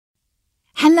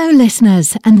Hello,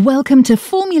 listeners, and welcome to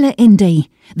Formula Indie,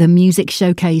 the music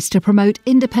showcase to promote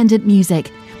independent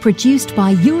music, produced by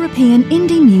European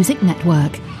Indie Music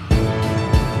Network.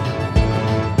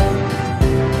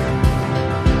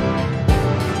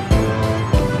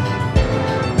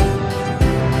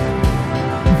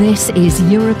 This is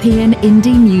European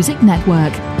Indie Music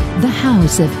Network, the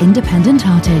house of independent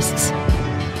artists.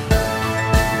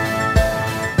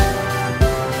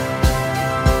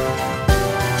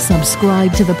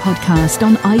 Subscribe to the podcast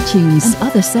on iTunes and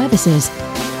other services.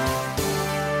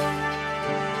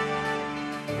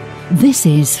 This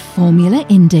is Formula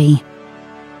Indie.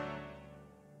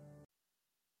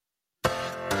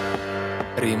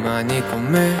 Rimani con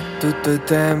me tutto il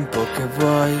tempo che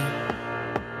vuoi.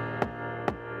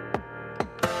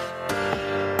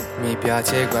 Mi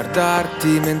piace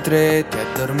guardarti mentre ti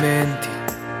addormenti.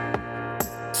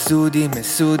 Su di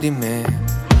me.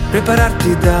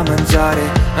 Prepararti da mangiare,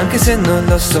 anche se non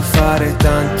lo so fare,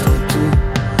 tanto tu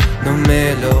non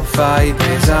me lo fai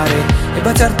pesare. E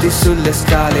baciarti sulle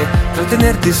scale,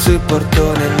 trattenerti sul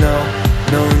portone, no,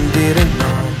 non dire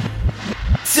no.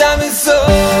 Siamo il sole,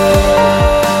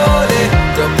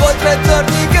 dopo 3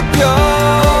 giorni che piove.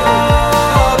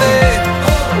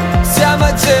 Siamo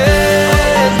al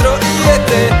centro, io e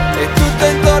te, e tutto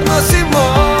intorno si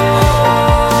muove.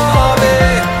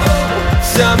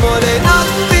 Siamo le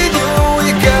notti,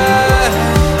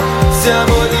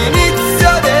 siamo l'inizio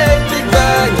del Big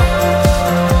Bang.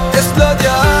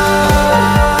 Esplodiamo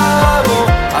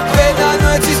appena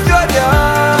noi ci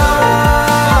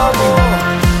sfioriamo.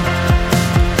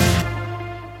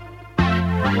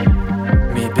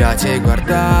 Mi piace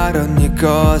guardare ogni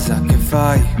cosa che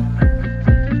fai,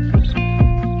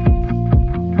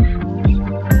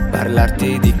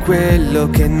 parlarti di quello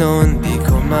che non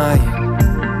dico mai.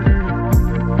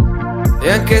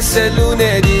 E anche se è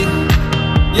lunedì,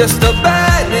 io sto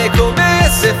bene come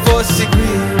se fossi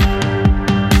qui.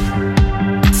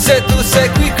 Se tu sei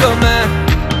qui con me,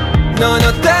 non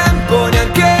ho tempo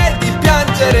neanche di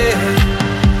piangere,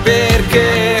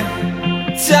 perché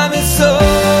siamo il sole,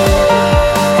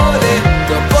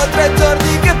 dopo 3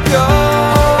 giorni che piove.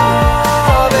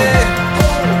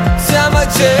 Siamo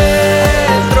al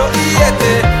centro, io e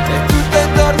te, e tutto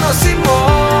intorno si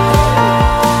muove.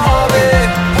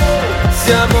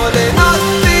 Siamo le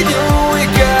notti di un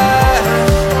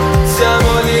weekend,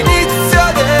 siamo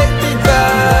l'inizio del Big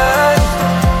Bang.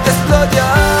 Esplodiamo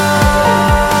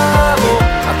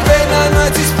appena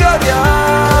noi ci sfioriamo.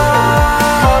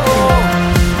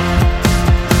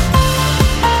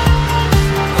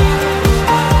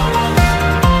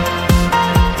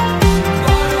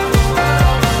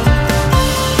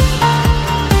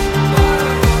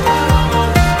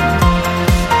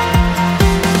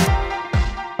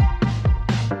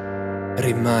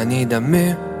 Rimani da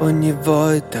me ogni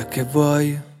volta che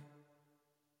vuoi.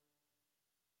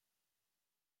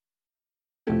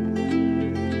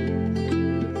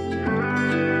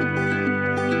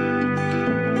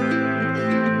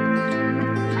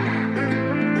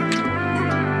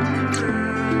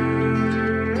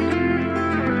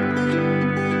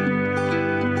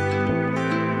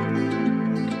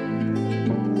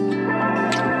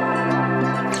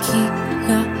 Chi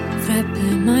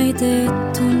l'avrebbe mai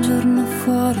detto un giorno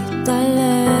fuori dal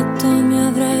letto mi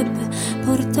avrebbe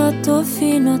portato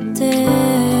fino a te?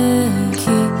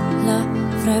 Chi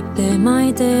l'avrebbe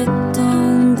mai detto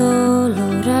un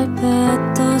dolore al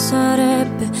petto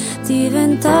sarebbe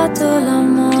diventato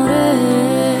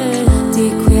l'amore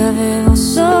di cui avevo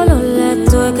solo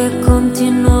letto e che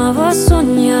continuavo a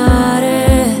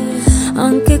sognare,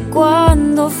 anche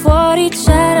quando fuori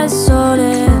c'era il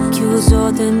sole,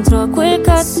 chiuso dentro a quel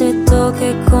cassetto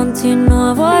che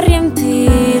continuavo a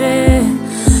riempire,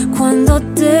 quando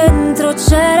dentro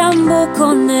c'era un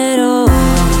buco nero.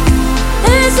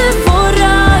 E se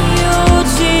vorrai io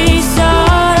ci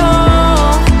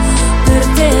sarò, per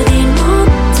te di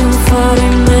notte un faro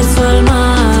in mezzo al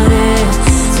mare.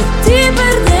 Se ti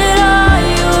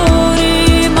perderai io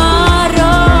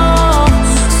rimarrò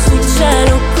sul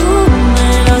cielo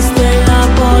come la stella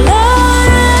polare.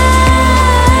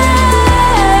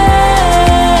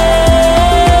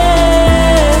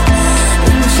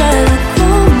 In cielo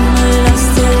come la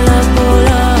stella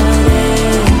polare.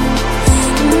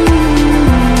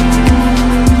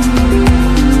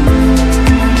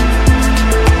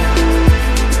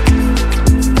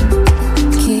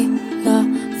 Chi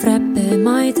l'avrebbe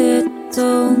mai detto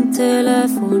un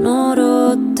telefono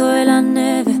rotto e la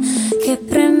neve che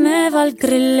premeva il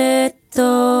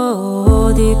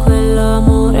grilletto di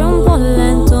quell'amore un po'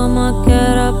 lento ma che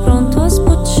era pronto a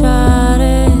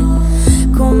sbocciare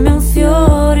come un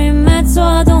fiore in mezzo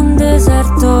ad un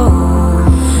deserto.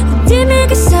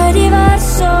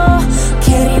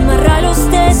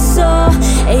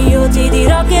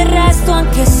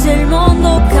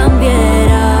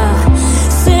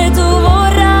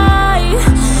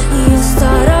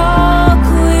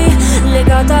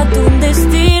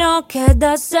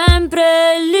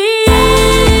 sempre lì.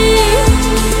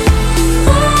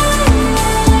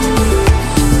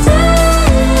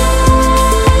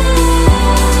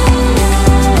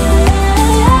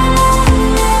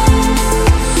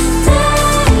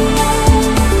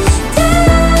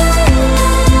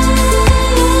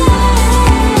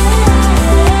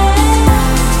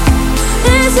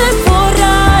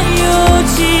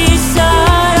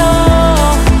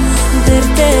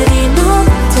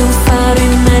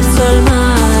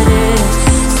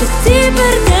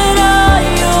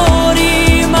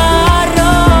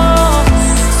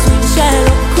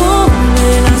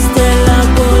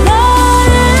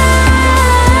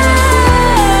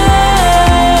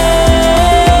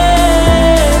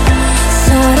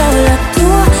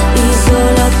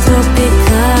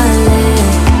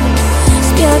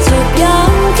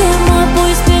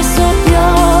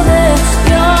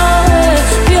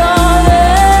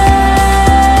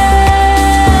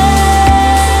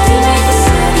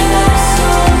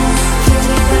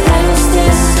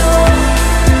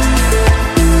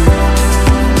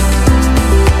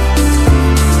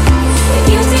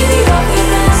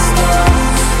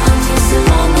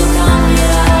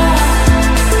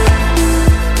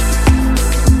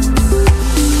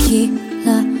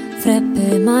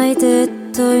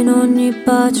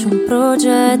 Un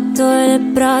progetto e le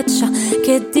braccia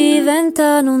che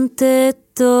diventano un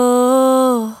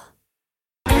tetto.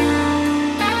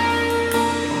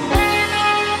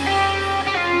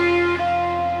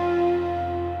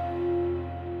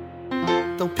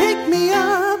 Don't pick me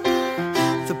up,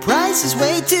 the price is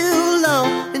way too low.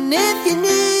 And if you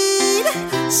need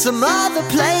some other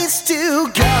place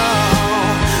to go,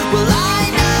 well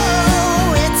I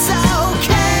know it's okay.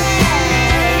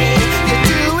 You're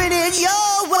doing it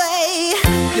your way.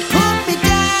 You put me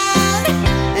down,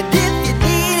 and if you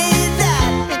needed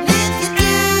that, and if you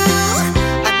do,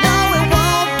 I know it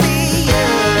won't be you,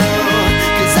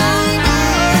 'cause I know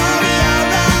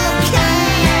you're okay.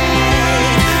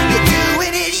 You're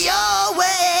doing it your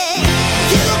way.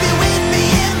 You'll be with me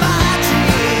in my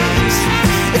dreams.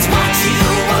 It's what you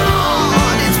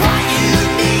want, it's what you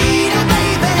need.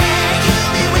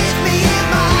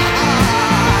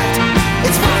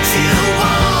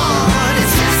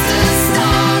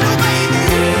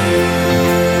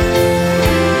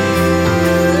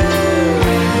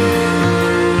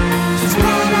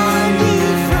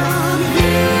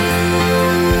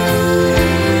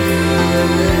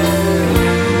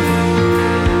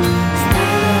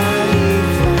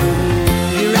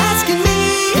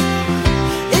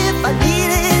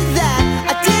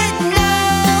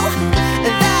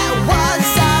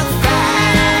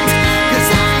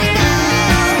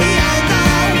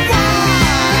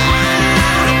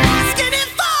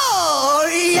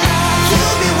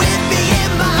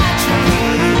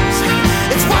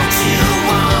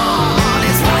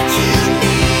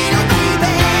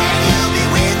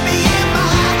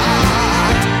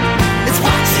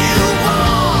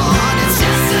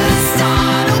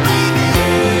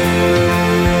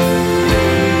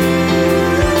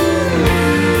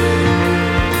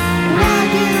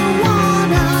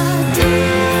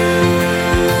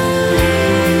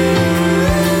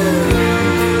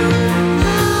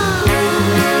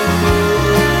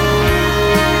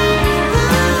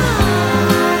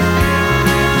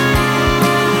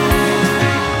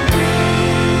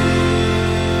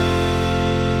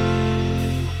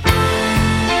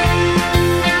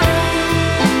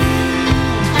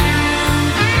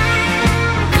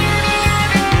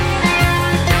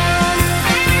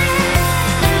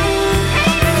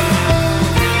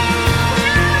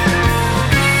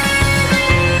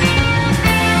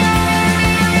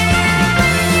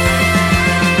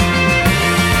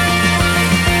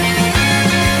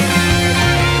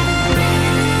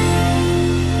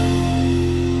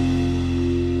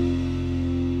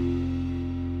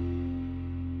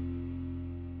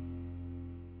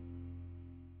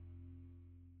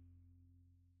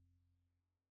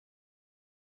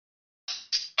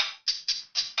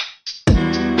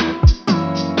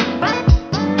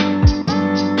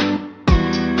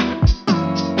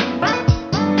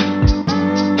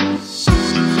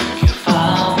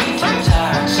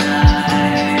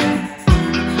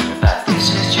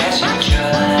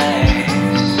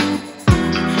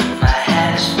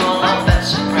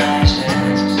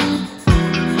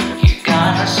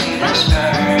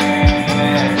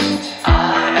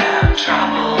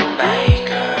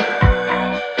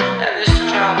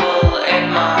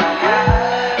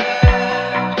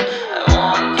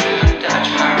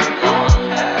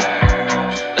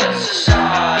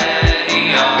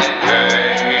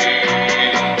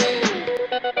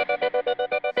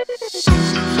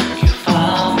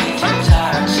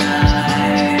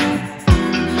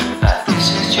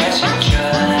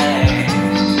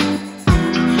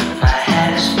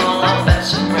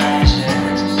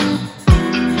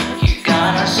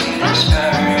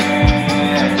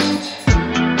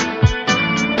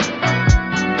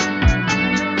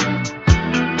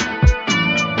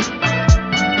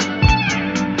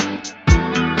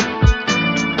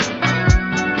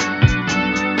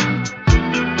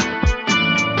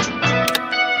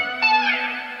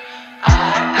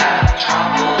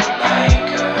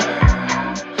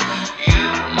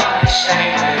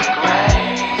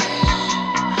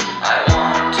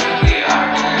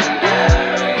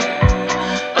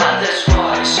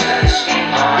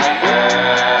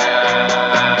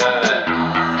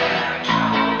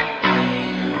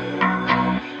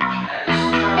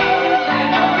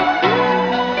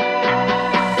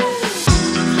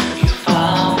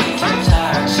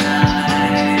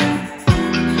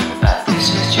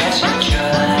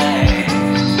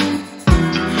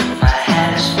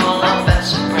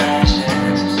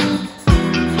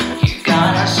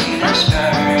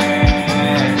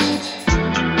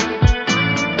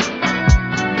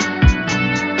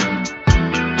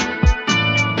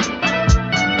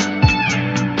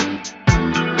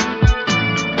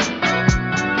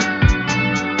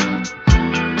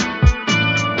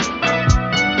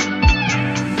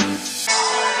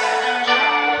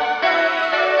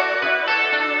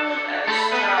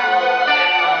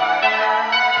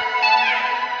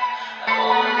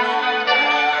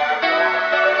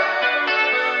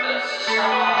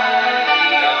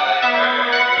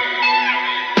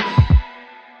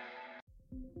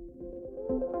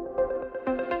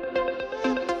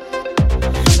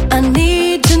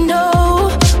 need to know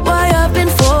why I've been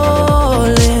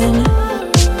falling.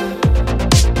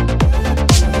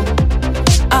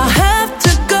 I have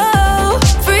to go,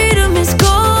 freedom is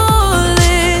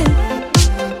calling.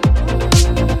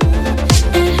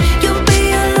 And you'll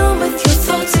be alone with your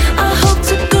thoughts. I hope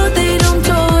to God they don't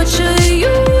torture you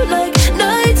like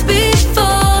nights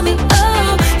before me.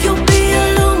 Oh, you'll be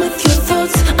alone with your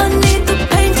thoughts. I need the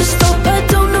pain to stop. I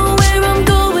don't know where I'm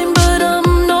going, but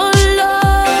I'm not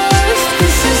lost.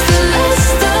 This is the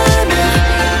last time.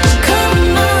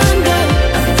 Come on, girl.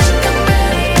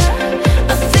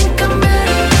 I think I'm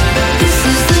ready. This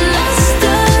is the last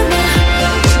time.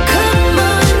 Come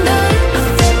on, girl.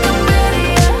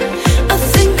 I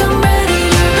think I'm ready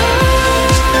to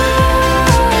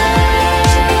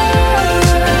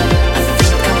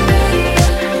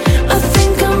I think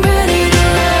I'm ready to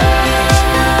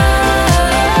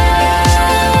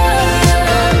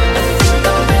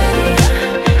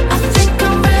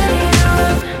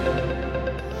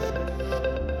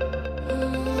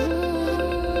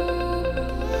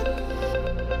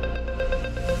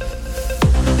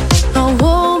I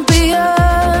won't be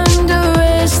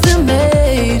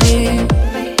underestimated.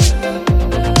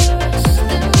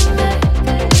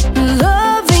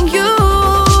 Loving you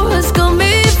has got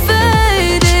me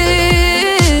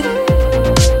faded.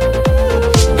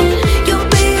 You'll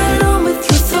be alone with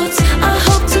your thoughts. I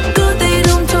hope to God they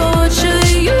don't torture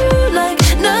you like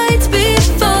nights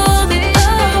before me.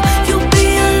 Oh, you'll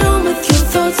be alone with your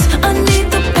thoughts. I need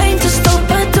the pain to stop.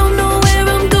 I don't know where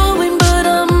I'm going, but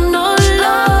I'm not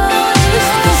lost.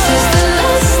 This is the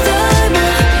last time.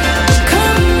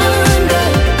 Come on,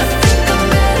 girl.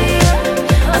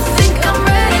 I think I'm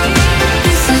ready.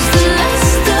 This is the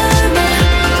last time.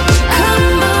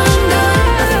 Come on, girl.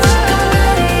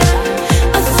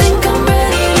 I think I'm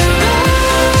ready to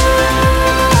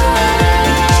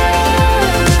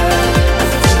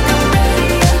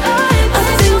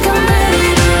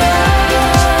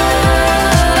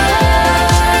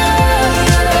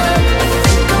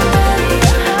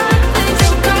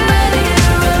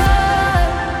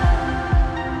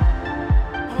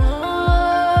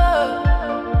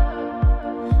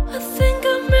I think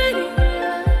I'm ready.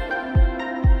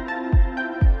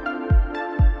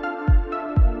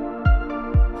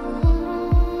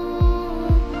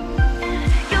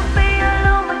 You'll be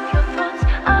alone with your thoughts.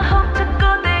 I hope to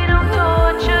God they don't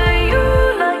torture you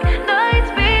like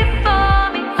nights before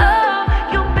me. Oh,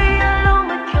 you'll be alone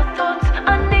with your thoughts. I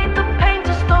need the pain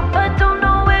to stop. I don't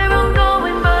know where I'm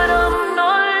going, but I'm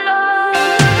not lost.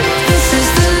 This is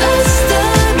the last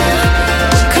time.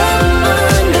 Come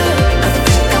on, girl.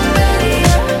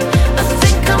 I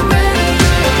think I'm ready.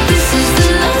 This is the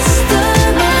last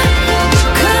time.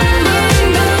 Come on,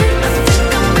 girl. I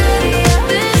think I'm ready. I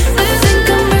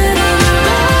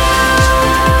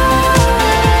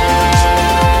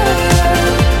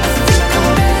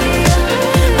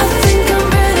think I'm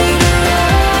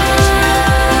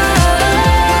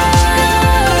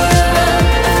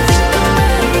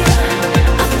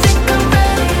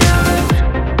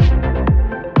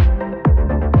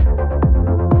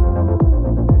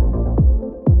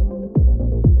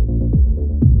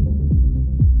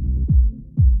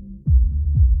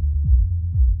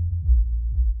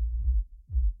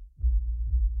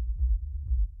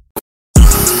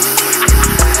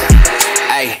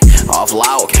Ay, off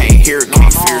loud, can't hear,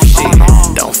 can't fear shit.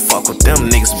 Don't fuck with them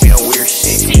niggas, be on weird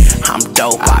shit. I'm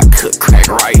dope, I could crack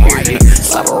right here.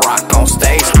 Slap a rock on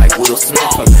stage like Will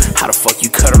Smith. How the fuck you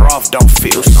cut her off, don't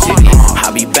feel shit. I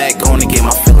be back, gonna get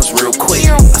my feelings real quick.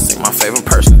 I see my favorite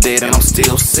person dead and I'm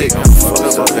still sick. I see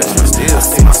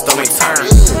my stomach turn.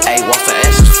 Ay, watch the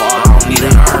ashes fall, I don't need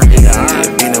an urn. Yeah,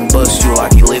 beat and bust you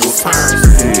like illegal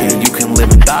turns. Yeah, you can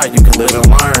live and die, you can live and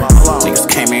learn. Niggas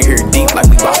came in here deep like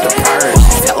we bout to purge.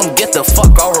 Tell them get the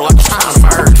fuck over like trying to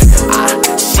merge.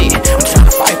 Shit, I'm trying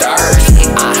to fight the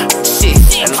urge. Shit,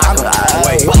 and knock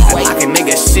a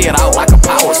nigga shit out like a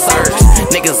power surge.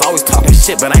 Niggas always talking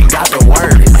shit but ain't got the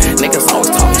word. Niggas always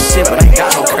talking shit but ain't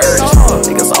got no courage.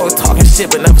 Niggas always talking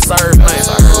shit but never serve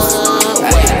nothing.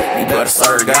 Hey, you better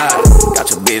serve God.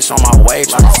 Got your bitch on my way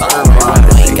tryna serve me.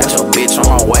 Got your bitch on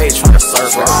my way tryna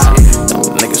serve her.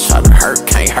 Them niggas try to hurt,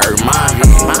 can't hurt mine.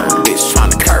 Bitch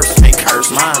tryna curse, can't curse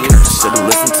mine. Should've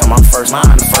listened to my first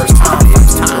line the first time. You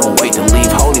won't wait to leave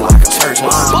holy like a church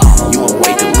line. You won't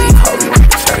wait to leave holy like a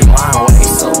church line. Way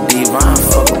so divine,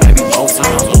 fuck baby both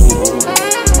times.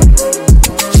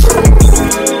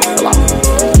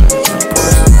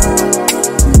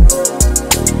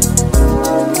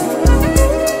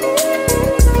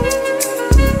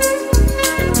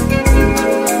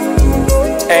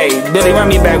 Hey, Billy, run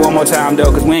me back one more time, though,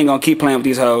 because we ain't gonna keep playing with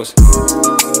these hoes.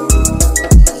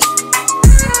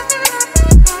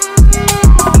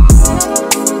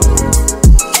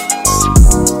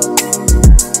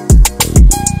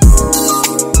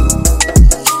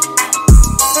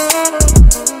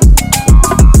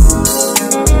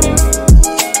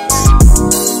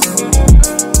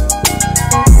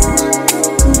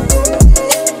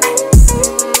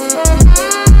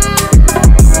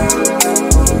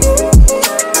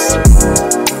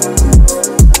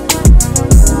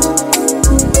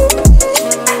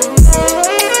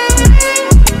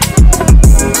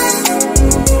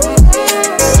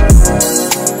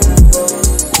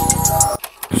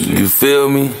 You feel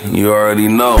me? You already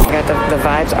know. Got the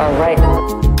vibes are right.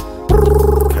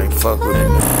 Can't fuck with it.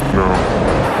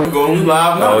 No. We going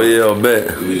live now? Oh yeah, I bet.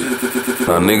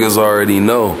 Now niggas already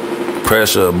know.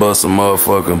 Pressure bust a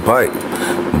motherfucking pipe.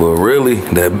 But really,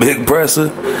 that big presser,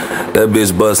 that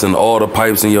bitch busting all the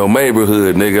pipes in your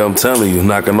neighborhood, nigga. I'm telling you,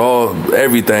 knocking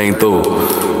everything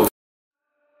through.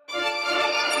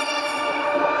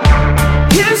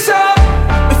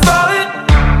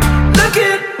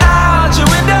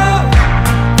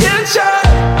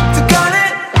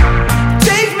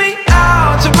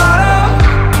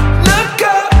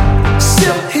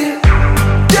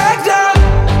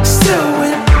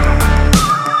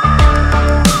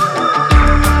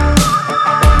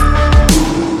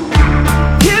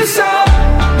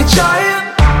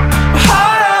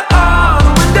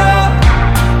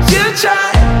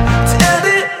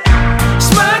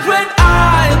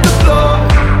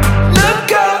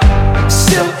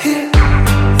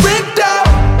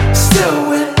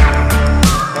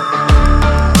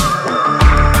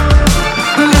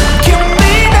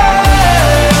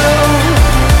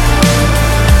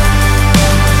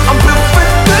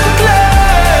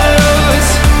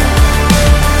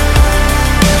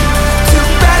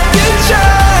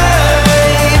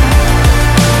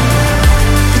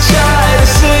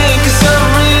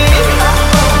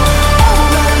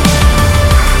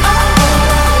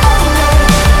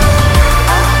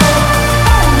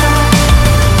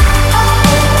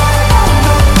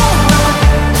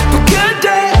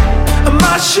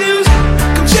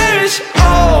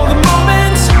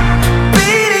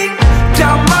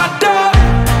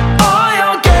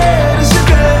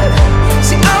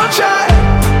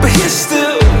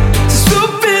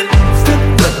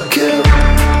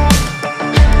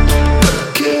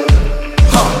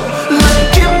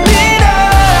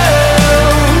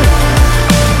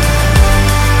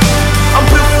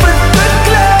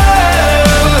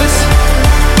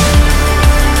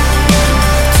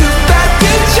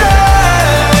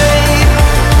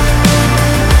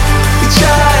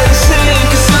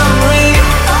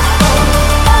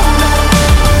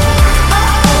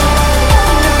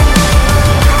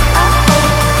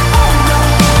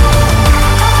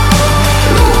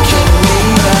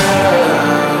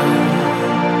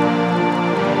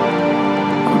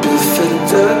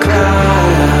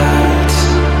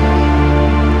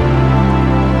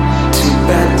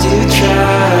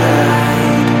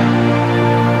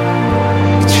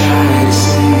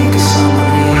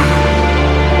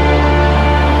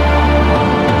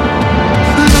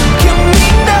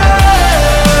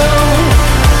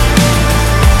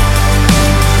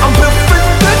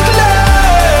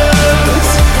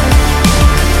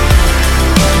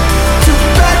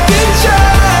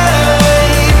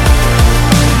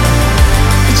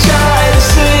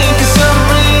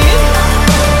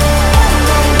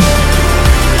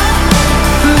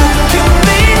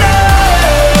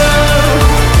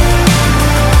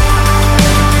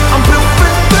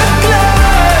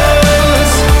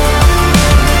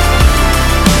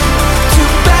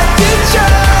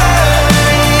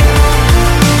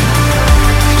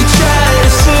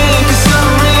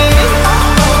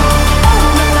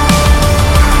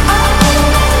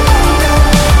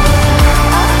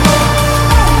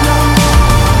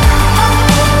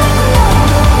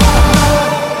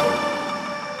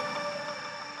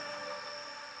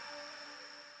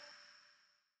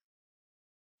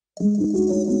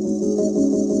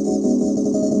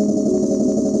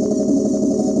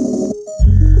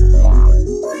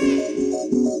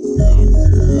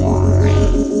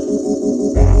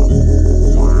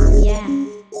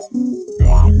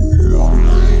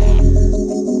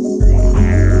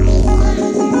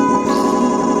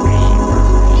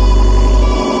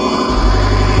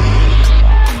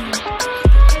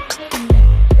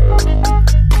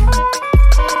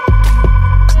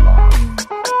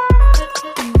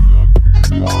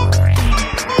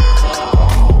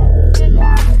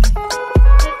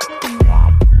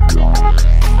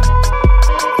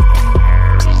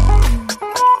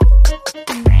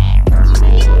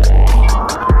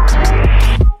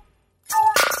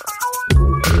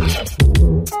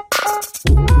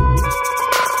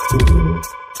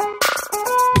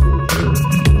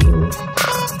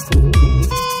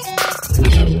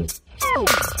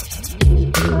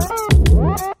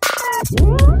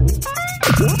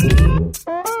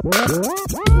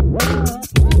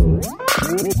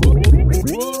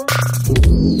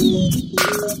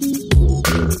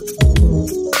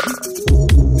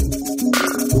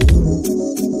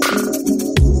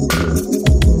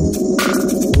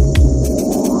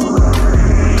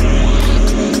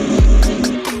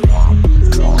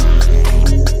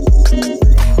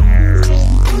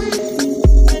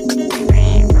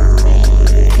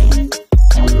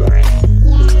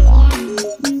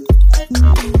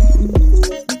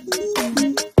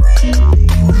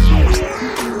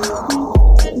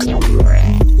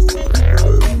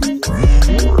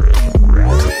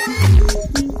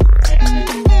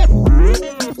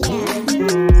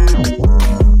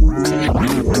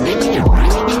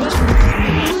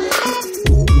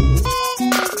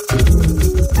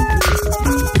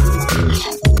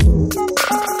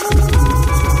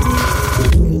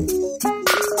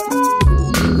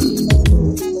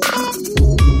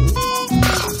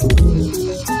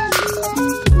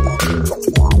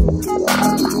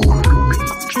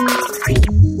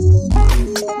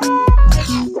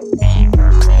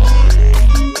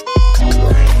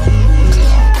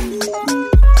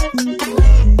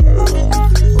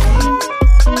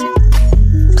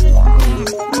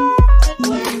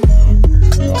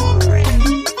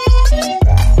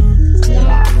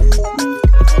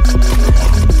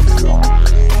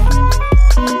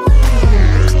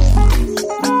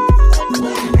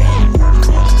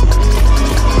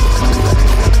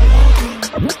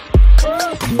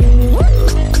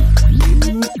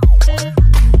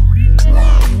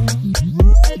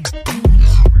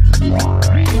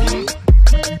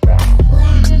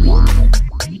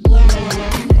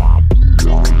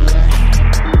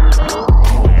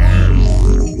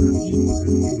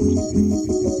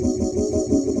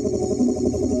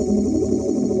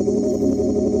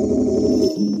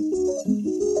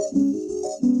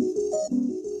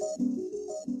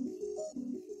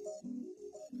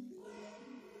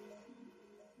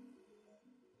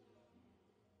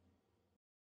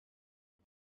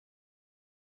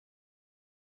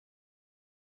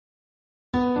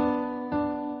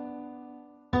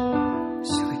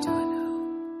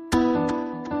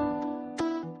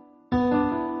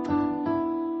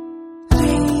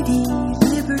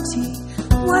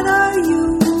 What are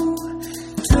you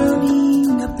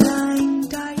turning a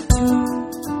blind eye to?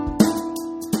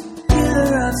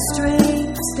 Pillar of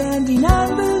strength, standing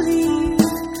and believe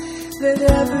that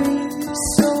every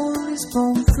soul is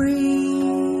born free.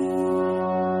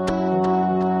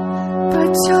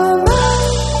 But your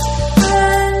mind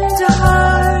and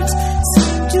heart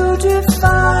seem to drift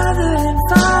farther and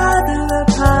farther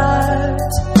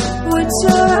apart. What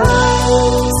your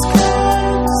eyes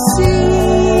can see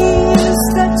is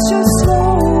that you're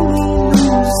slowly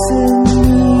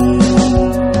losing me.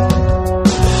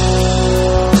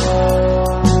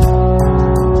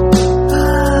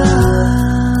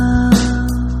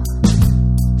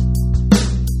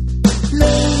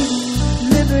 Lady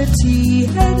Liberty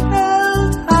head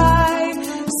held high,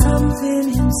 something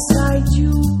inside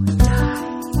you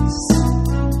dies.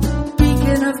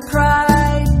 Beacon of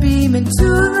pride beaming to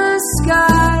the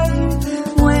sky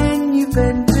when you've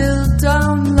been built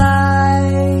on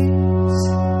lies.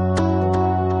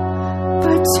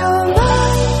 But your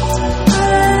mind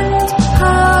and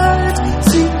heart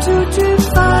seem to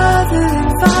drift farther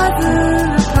and farther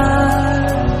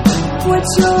apart. What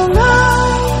your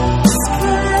eyes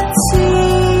can't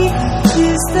see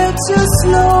is that you're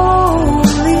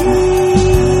slowly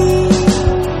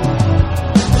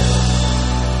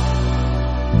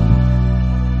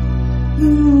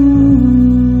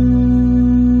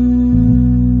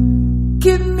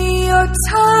Give me your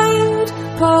tired,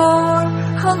 poor,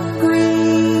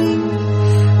 hungry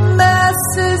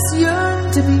masses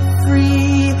yearn to be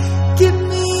free. Give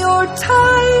me your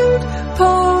tired,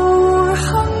 poor,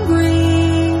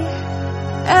 hungry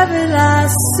every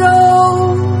last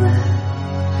soul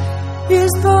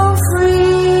is born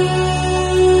free.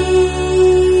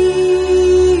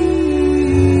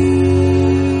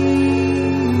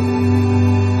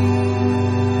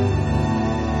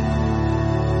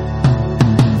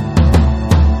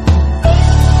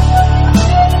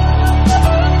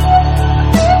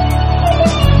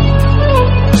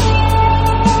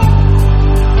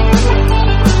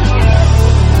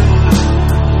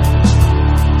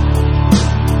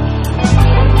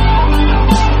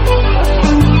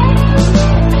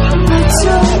 But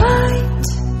your mind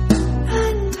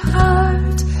and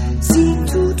heart seem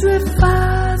to drift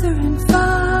farther and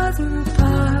farther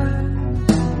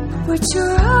apart. What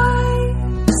your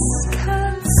eyes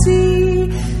can't see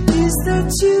is that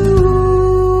you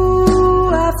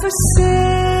are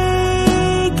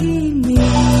forsaking me.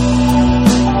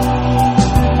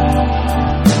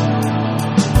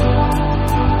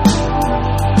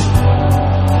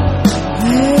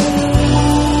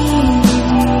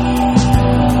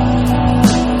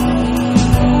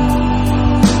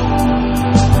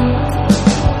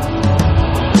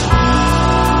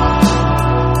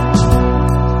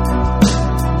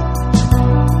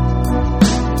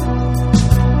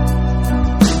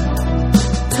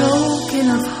 Token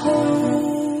of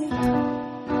hope,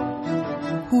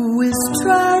 who is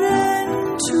tried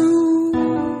and true,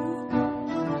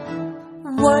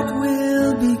 what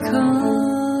will become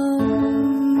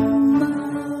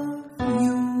of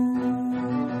you?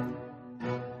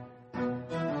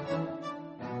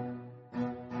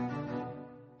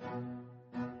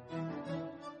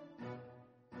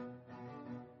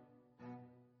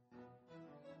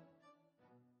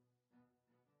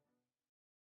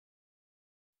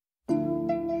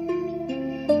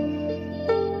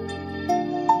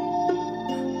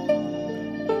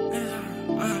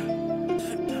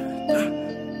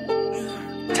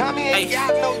 Tommy ain't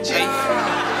got no job.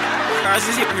 I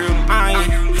just hit her mine.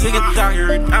 Nigga thought you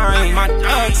were dying. My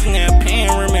thugs in that pen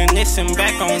reminiscing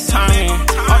back on time.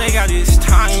 All they got is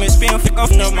time. It's been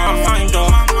fucking up my mind, though.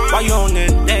 Why you on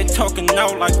that dead talking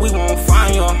out like we won't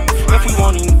find you? If we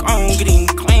won't even go, getting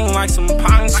clean like some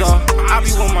pines, I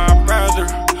be with my brother.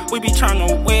 We be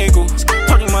tryna wiggle.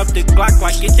 Told him up the Glock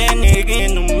like get that nigga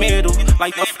in the middle.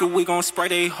 Like after we gon' spray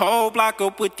they whole block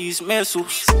up with these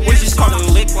missiles. We just caught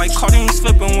a lick like caught him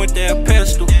slipping with that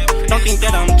pistol. Don't think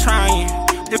that I'm trying.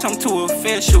 This I'm too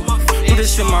official. Do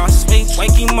this in my sleep,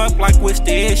 wake him up like what's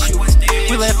the issue?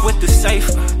 We left with the safe.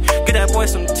 Get that boy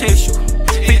some tissue.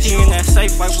 50 in that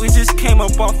safe like we just came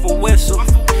up off a whistle.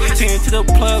 10 to the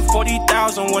plug,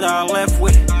 40,000 what I left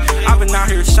with. I've been out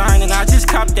here shining, I just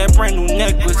copped that brand new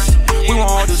necklace. We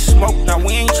want all the smoke, now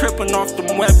we ain't tripping off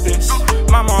them weapons.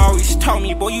 Mama always told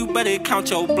me, boy, you better count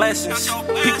your blessings.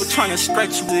 People tryna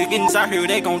stretch you, the ends out here,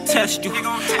 they gon' test you.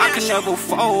 I can never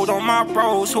fold on my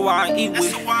bros who I eat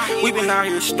with. We been out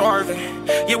here starving,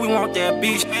 yeah, we want that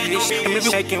beach. And we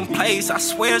be making plays, I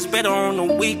swear it's better on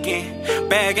the weekend.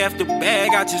 Bag after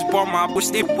bag, I just bought my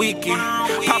bitch this weekend.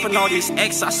 Popping all this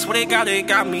X, I swear they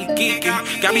got me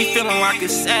geeking. Got me feeling like a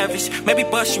savage. Maybe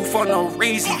bust you for no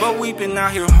reason, but we been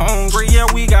out here hungry, yeah,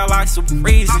 we got lots of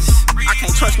reasons. I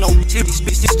can't trust no these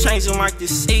bitches changing like the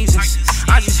seasons.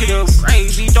 I just hit a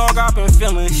gravy, dog, I've been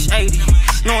feeling shady.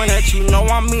 Knowing that you know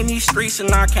I'm in these streets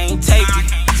and I can't take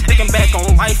it. Thinking back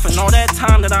on life and all that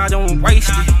time that I done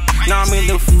wasted. Now I'm in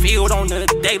the field on the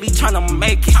daily trying to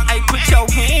make it. Hey, put your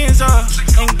hands up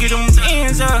and get them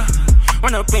hands up.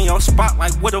 Run up in your spot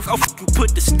like where the fuck you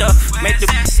put the stuff. Make the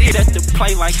sit at the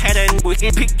play like had that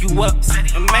nigga pick you up.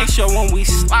 And make sure when we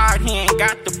slide he ain't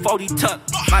got the 40 tuck.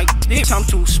 Like this I'm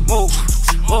too smooth,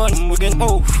 boy we can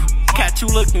move. Cat you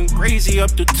looking crazy up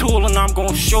the tool and I'm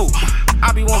gon' shoot.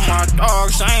 I be with my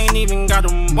dogs, I ain't even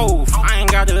gotta move. I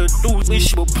ain't gotta do this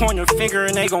shit but point a finger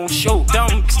and they gon' shoot.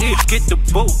 Dumb bitch get the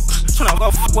boot, tryna go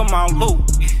fuck with my loot.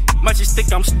 Might just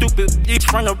think I'm stupid,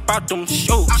 bitch run about them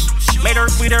shoes. Made her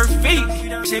with her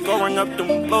feet, shit go run up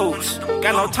them blues.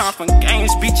 Got no time for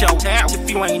games, beat your ass if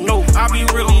you ain't new. I be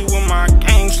really with my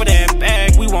gang for that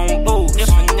bag, we won't lose. If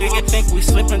a nigga think we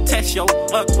slippin', test your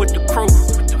luck with the crew.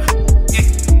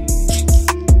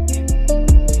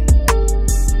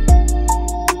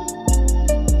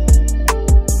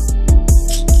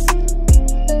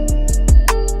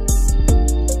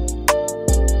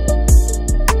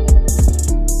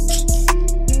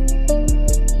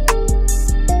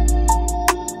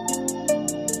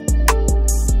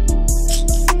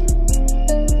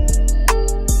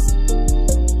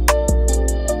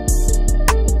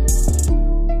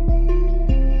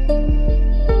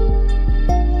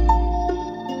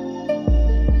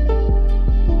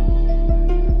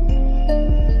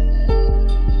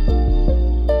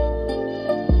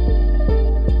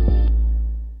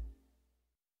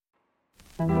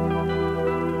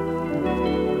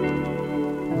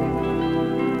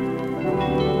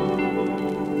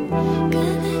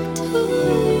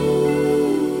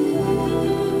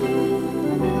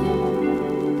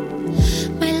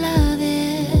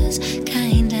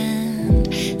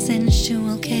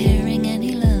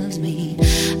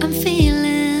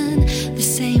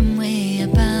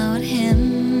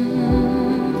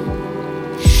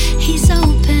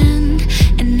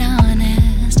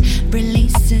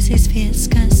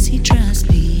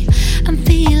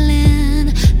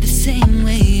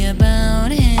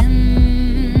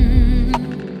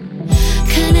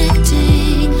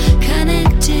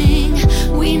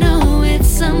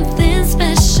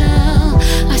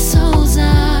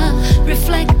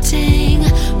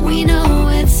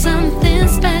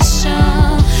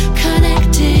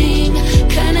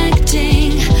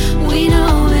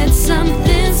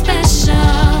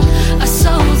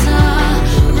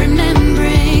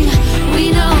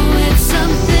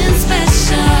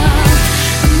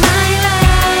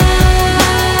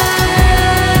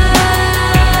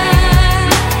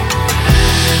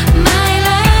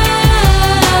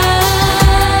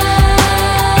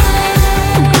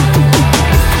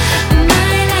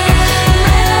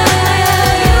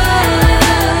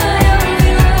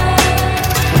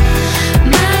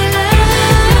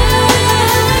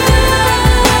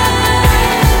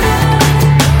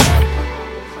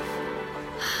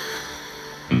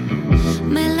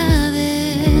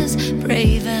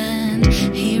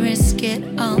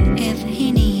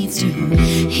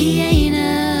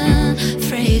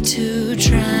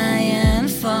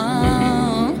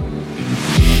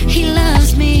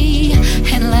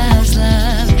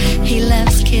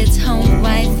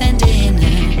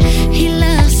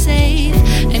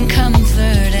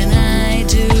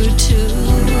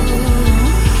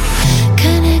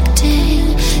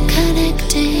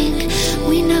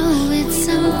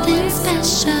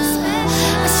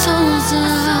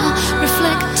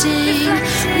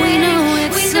 We know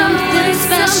it's something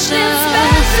special.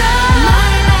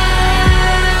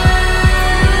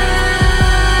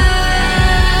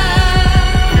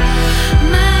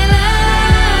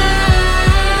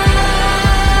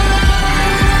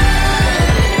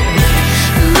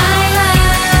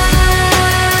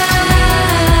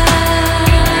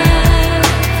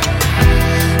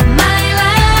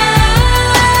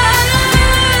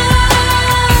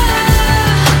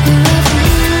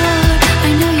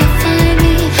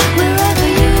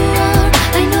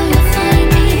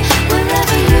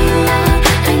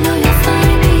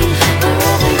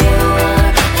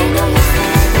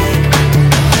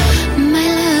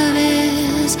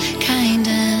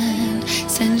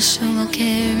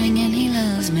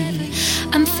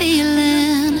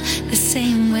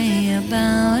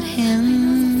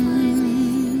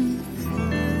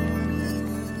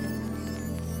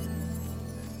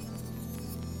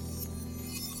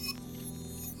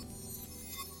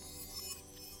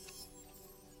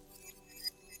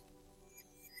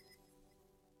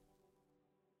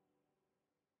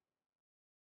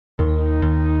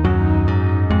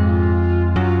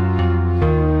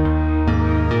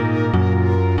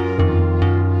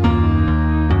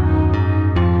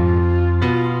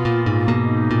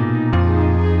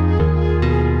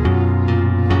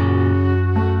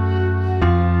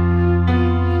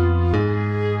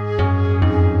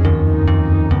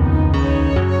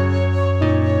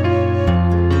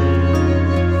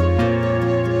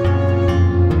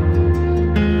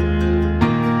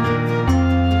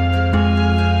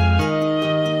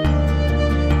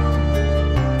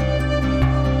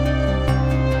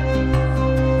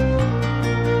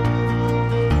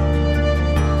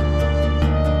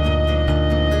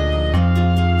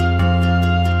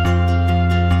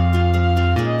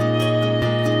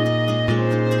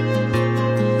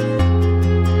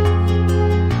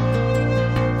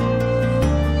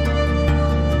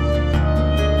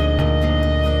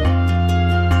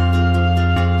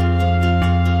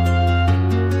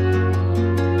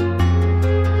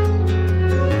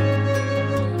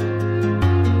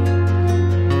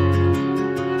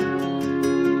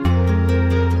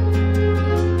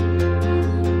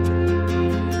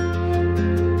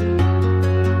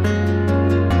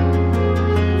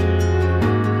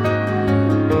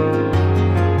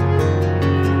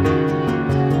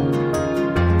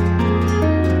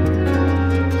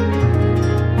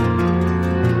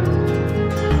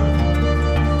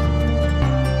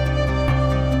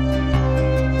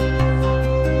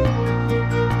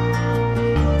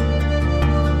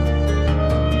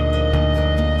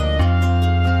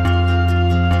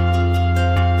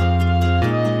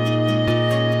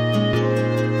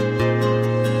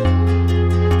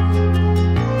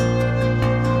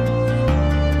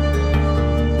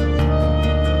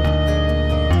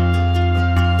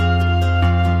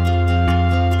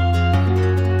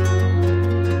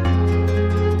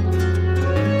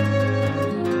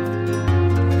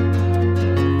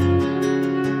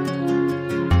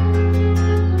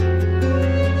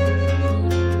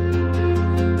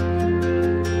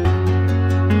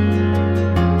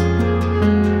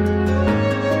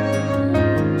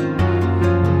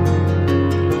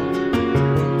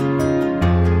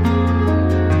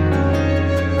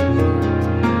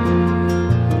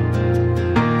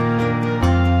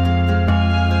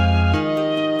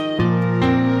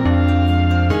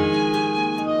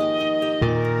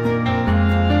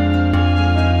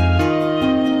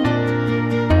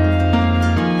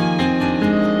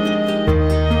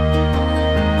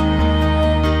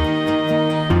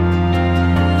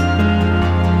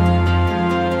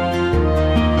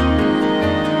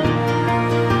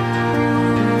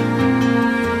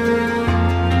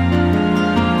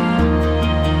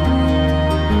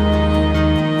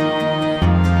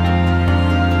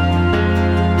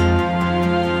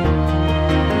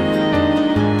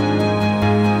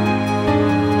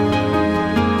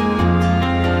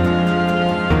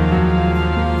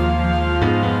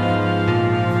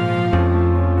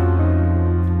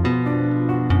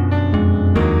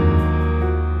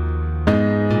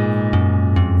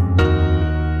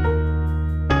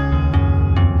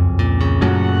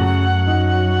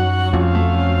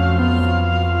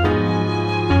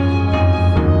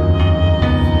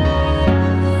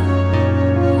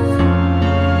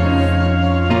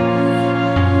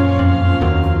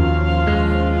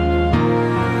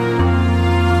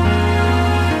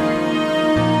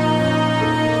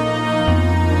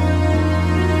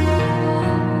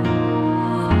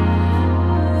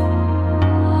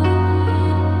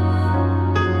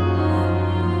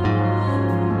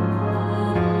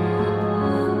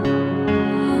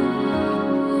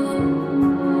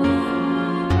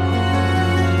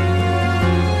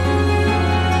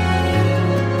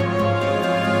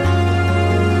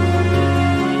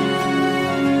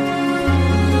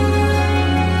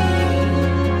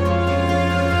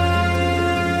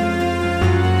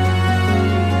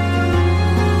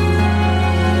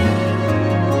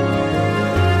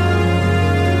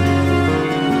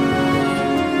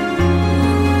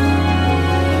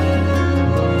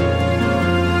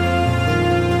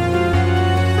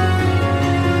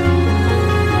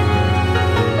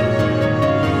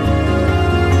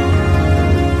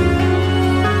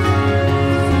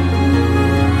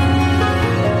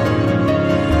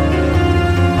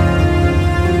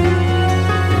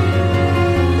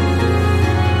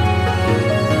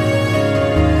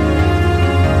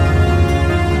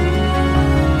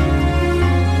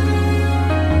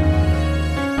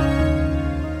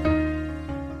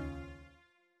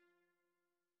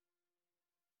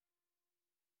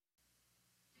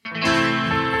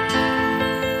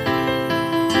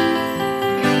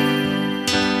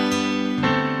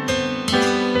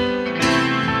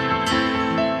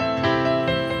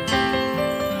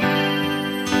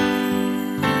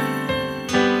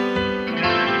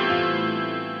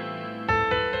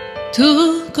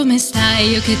 Tu come stai?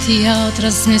 Io che ti ho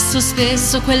trasmesso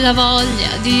spesso quella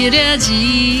voglia di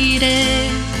reagire.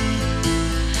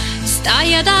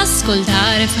 Stai ad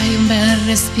ascoltare, fai un bel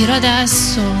respiro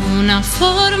adesso, una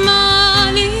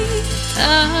formalità.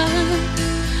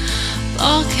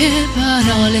 Poche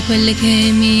parole, quelle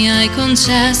che mi hai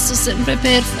concesso, sempre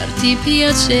per farti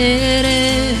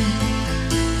piacere.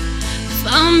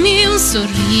 Fammi un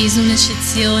sorriso,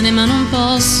 un'eccezione, ma non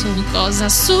posso, cosa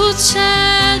succederà?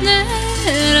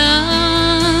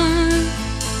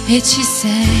 E ci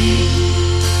sei,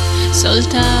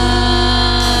 soltanto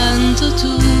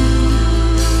tu.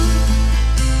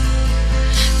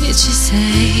 E ci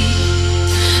sei,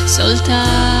 soltanto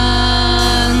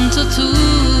tu.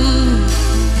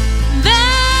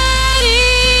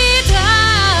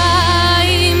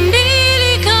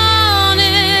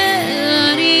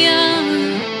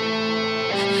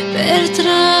 Per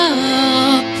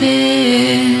troppe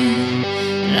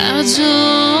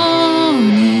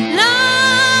ragioni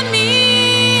la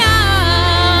mia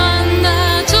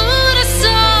andatura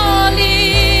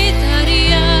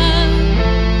solitaria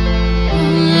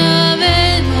non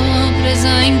l'avevo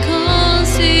presa in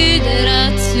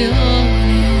considerazione.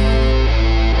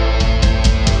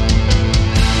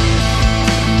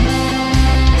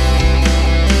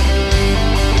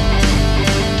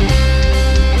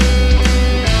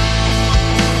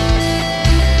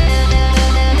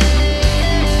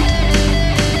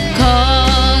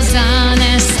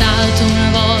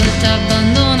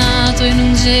 In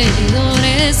un gelido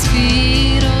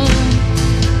respiro,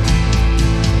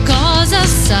 cosa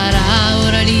sarà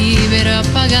ora libero e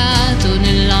appagato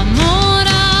nella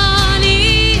moralità?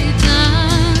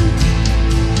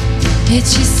 E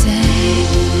ci sei,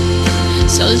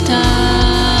 soltanto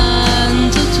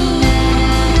tu.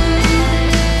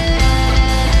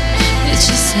 E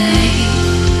ci sei,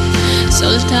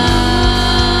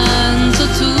 soltanto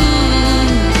tu.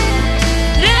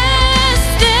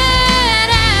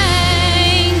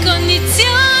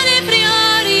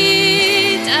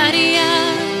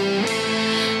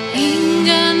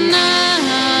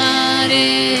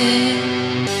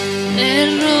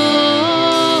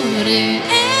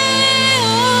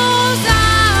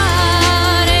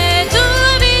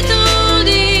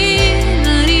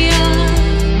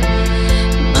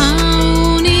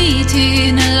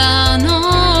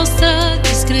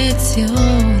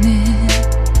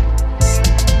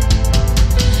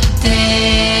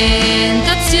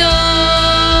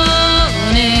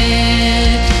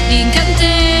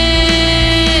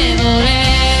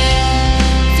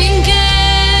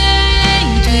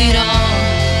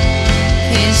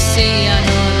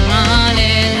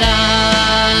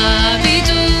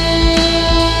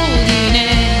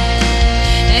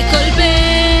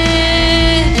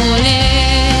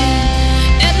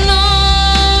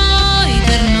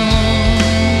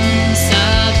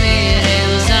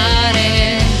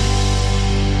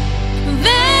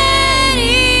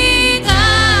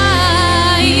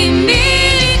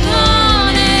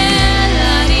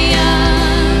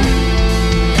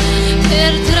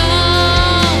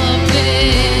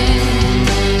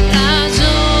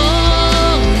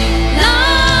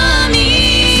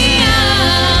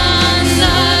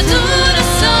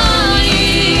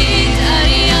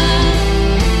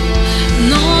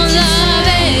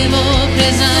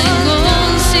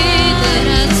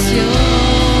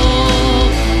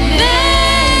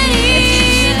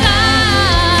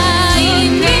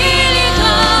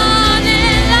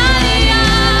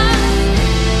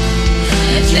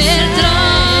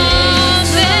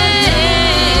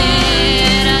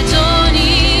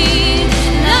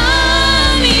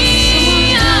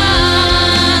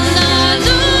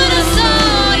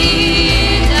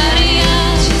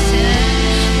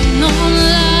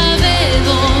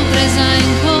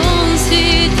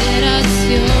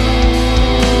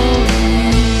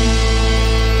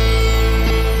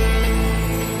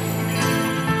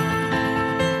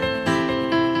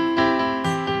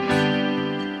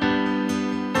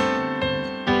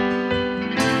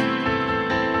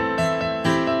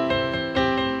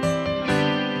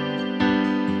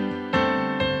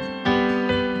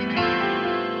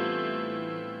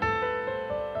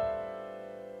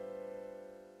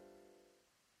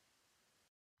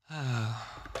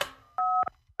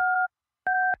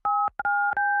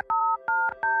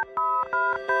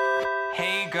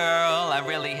 Hey girl, I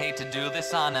really hate to do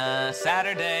this on a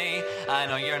Saturday. I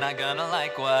know you're not gonna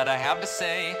like what I have to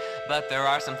say, but there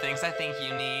are some things I think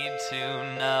you need to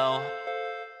know.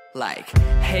 Like,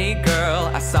 hey girl,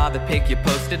 I saw the pic you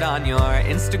posted on your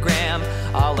Instagram,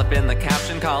 all up in the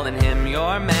caption calling him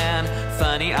your man.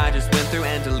 Funny, I just went through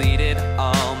and deleted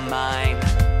all mine.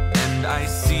 And I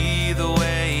see the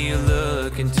way you look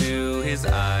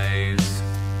his eyes.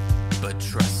 But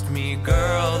trust me,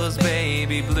 girl, those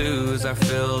baby blues are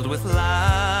filled with lies.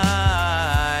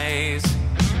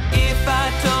 If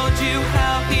I told you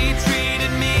how he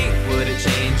treated me, would it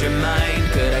change your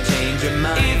mind? Could I change your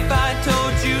mind? If I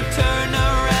told you turn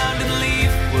around and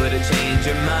leave, would it change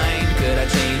your mind? Could I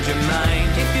change your mind?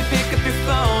 If you pick up your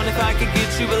phone, if I could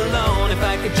get you alone, if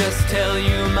I could just tell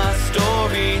you my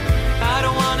story. I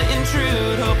don't wanna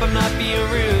intrude, hope I'm not being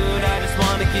rude, I just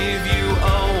wanna give you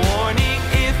a warning.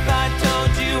 If I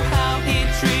told you how he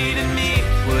treated me,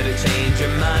 would it change your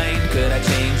mind? Could I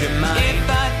change your mind? If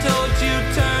I told you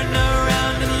turn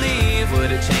around and leave,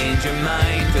 would it change your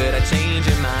mind? Could I change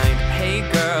your mind? Hey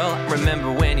girl,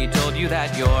 remember when he told you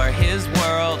that you're his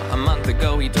world? A month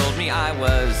ago he told me I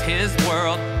was his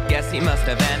world. Guess he must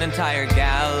have an entire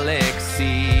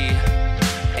galaxy.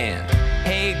 And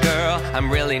hey girl, I'm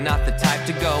really not the type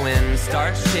to go and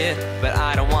start shit, but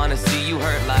I don't wanna see you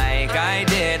hurt like I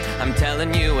did. I'm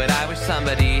telling you what I wish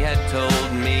somebody had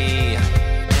told me.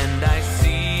 And I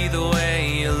see the way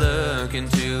you look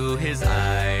into his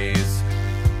eyes,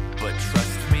 but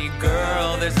trust me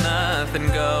girl, there's nothing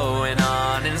going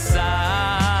on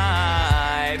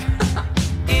inside.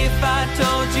 If I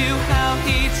told you how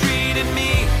he treated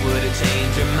me, would it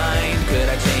change your mind? Could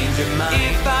I change your mind?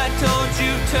 If I told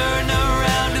you turn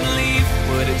around and leave,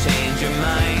 would it change your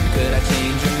mind? Could I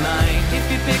change your mind? If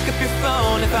you pick up your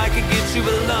phone, if I could get you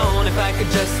alone, if I could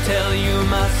just tell you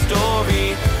my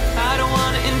story. I don't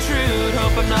wanna intrude,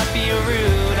 hope I'm not being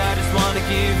rude, I just wanna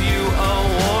give you a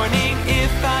warning.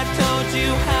 If I told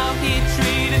you how he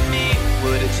treated me,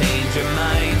 would it change your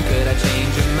mind? Could I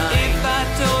change your mind? If I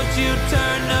told you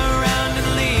turn around and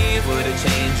leave, would it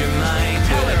change your mind?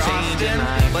 Could I change your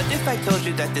mind? But if I told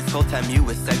you that this whole time you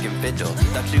was second fiddle,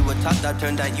 thought you were top, that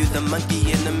turned out you the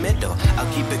monkey in the middle. I'll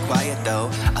keep it quiet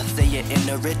though, I'll say it in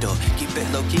a riddle. Keep it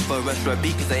low key for a short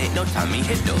beat, cause I ain't no Tommy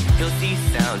Hiddle. He'll see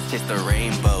sounds, taste the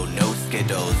rainbow, no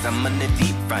Skittles. I'm gonna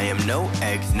deep fry him, no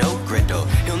eggs, no griddle.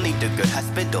 He'll need a good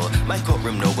hospital, my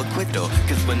courtroom no acquittal.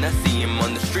 Cause when I see him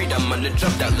on the street, I'm gonna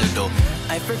jump that little.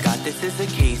 I forgot this is a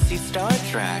Casey Star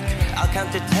Trek. I'll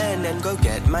count to 10 and go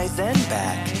get my Zen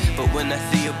back. But when I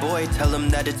see a boy, tell him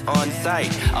that it's on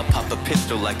sight. I'll pop a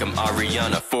pistol like I'm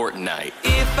Ariana Fortnite.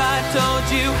 If I told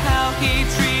you how he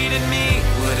treated me,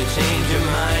 would it change your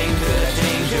mind? Could I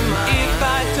change your mind? If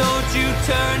I told you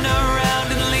turn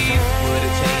around and leave, would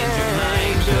it change your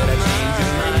mind? Could I change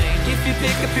your mind? If you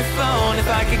pick up your phone,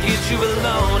 if I could get you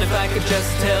alone, if I could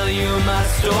just tell you my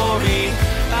story.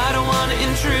 I don't wanna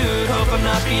intrude, hope I'm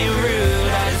not being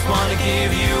rude, I just wanna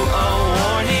give you a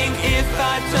warning. If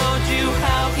I told you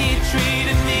how he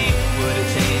treated me, would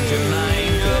it change your mind?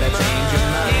 Could I change your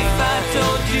mind? If I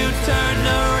told you turn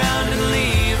around and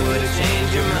leave, would it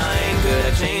change your mind? Could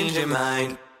I change your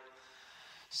mind?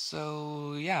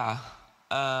 So yeah,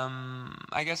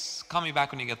 I guess call me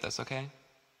back when you get this, okay?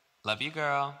 Love you,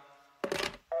 girl.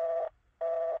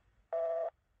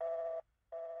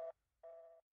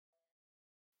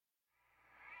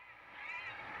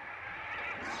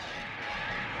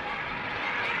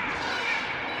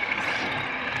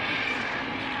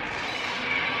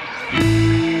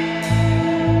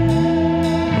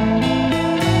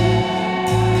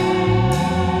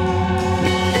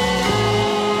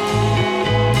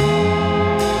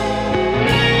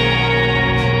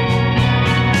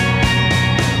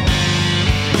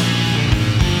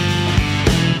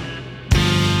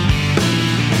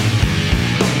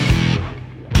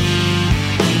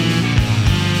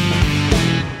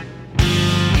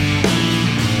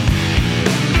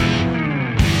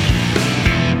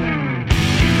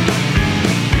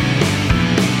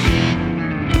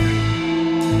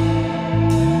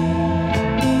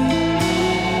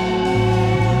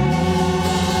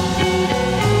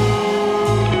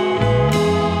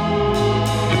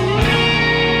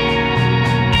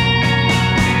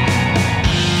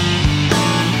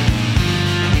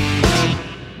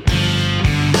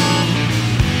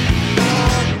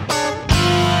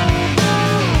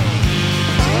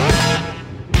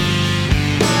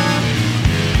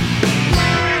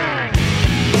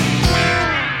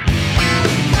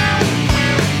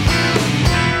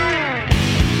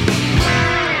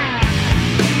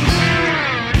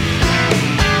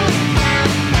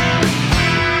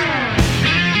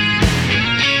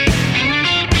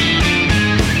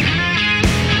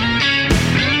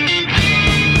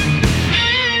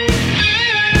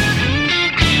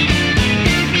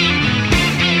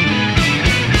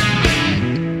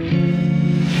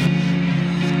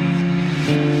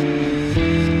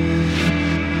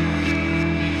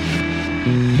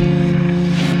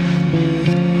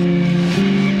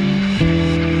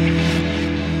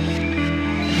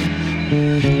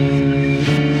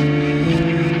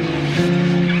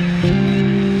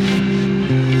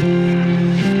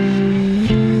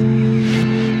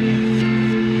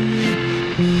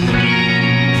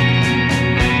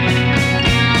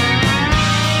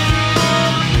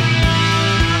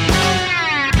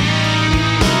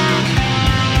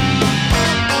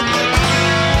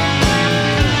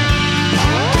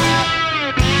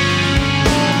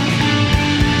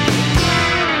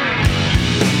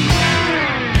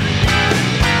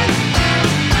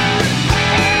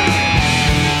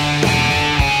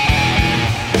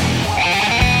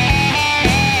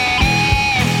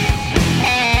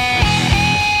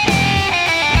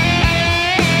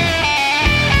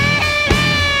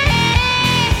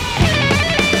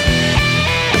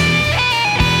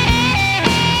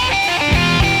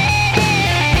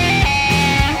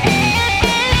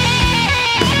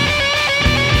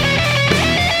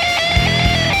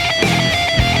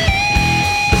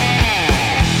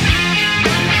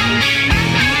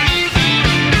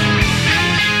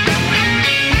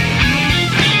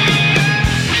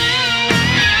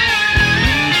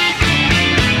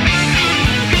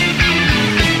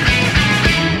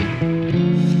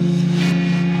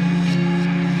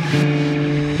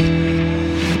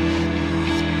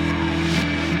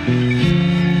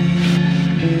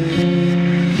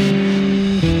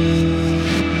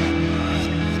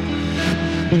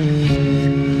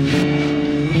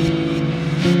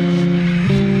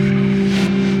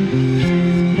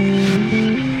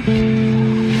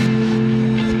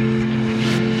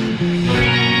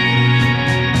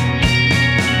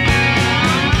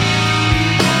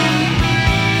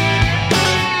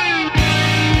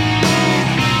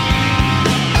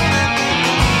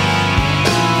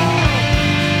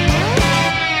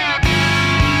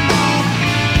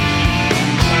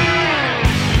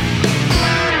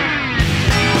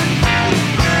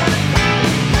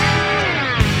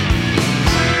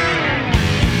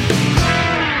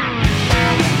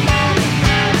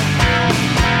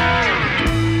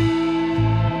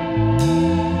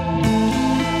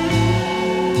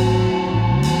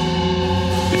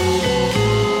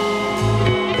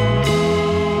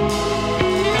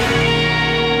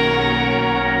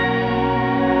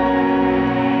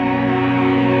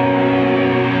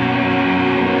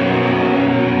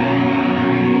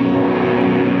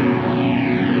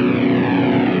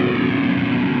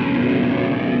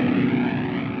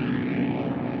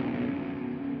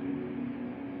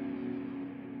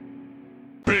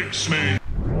 fix me.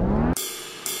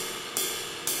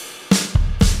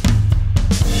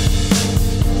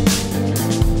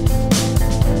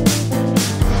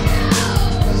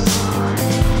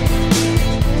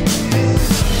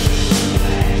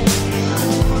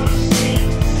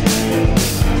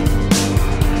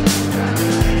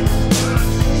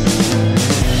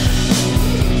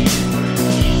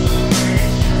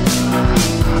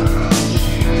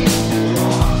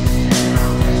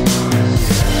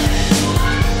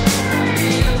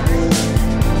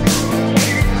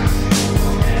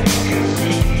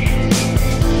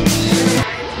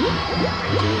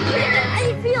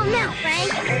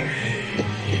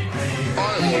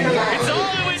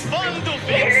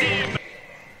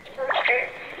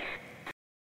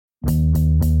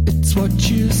 It's what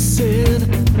you said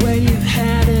when you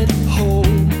had it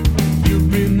home.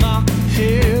 You've been my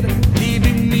head,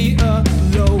 leaving me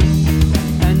alone.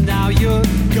 And now you're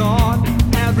gone,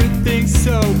 everything's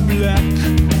so black.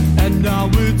 And now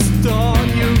it's done,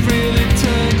 you really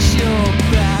turned your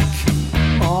back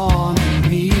on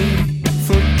me.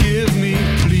 Forgive me,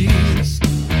 please.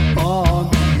 On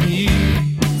me,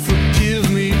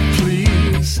 forgive me,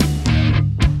 please.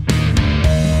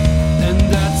 And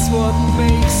that's what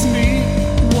makes me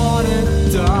wanna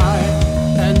die.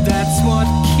 And that's what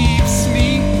keeps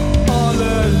me all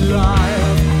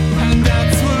alive. And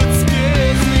that's what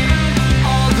scares me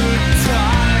all the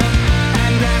time.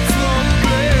 And that's what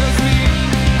bears me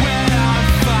when I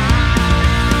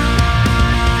find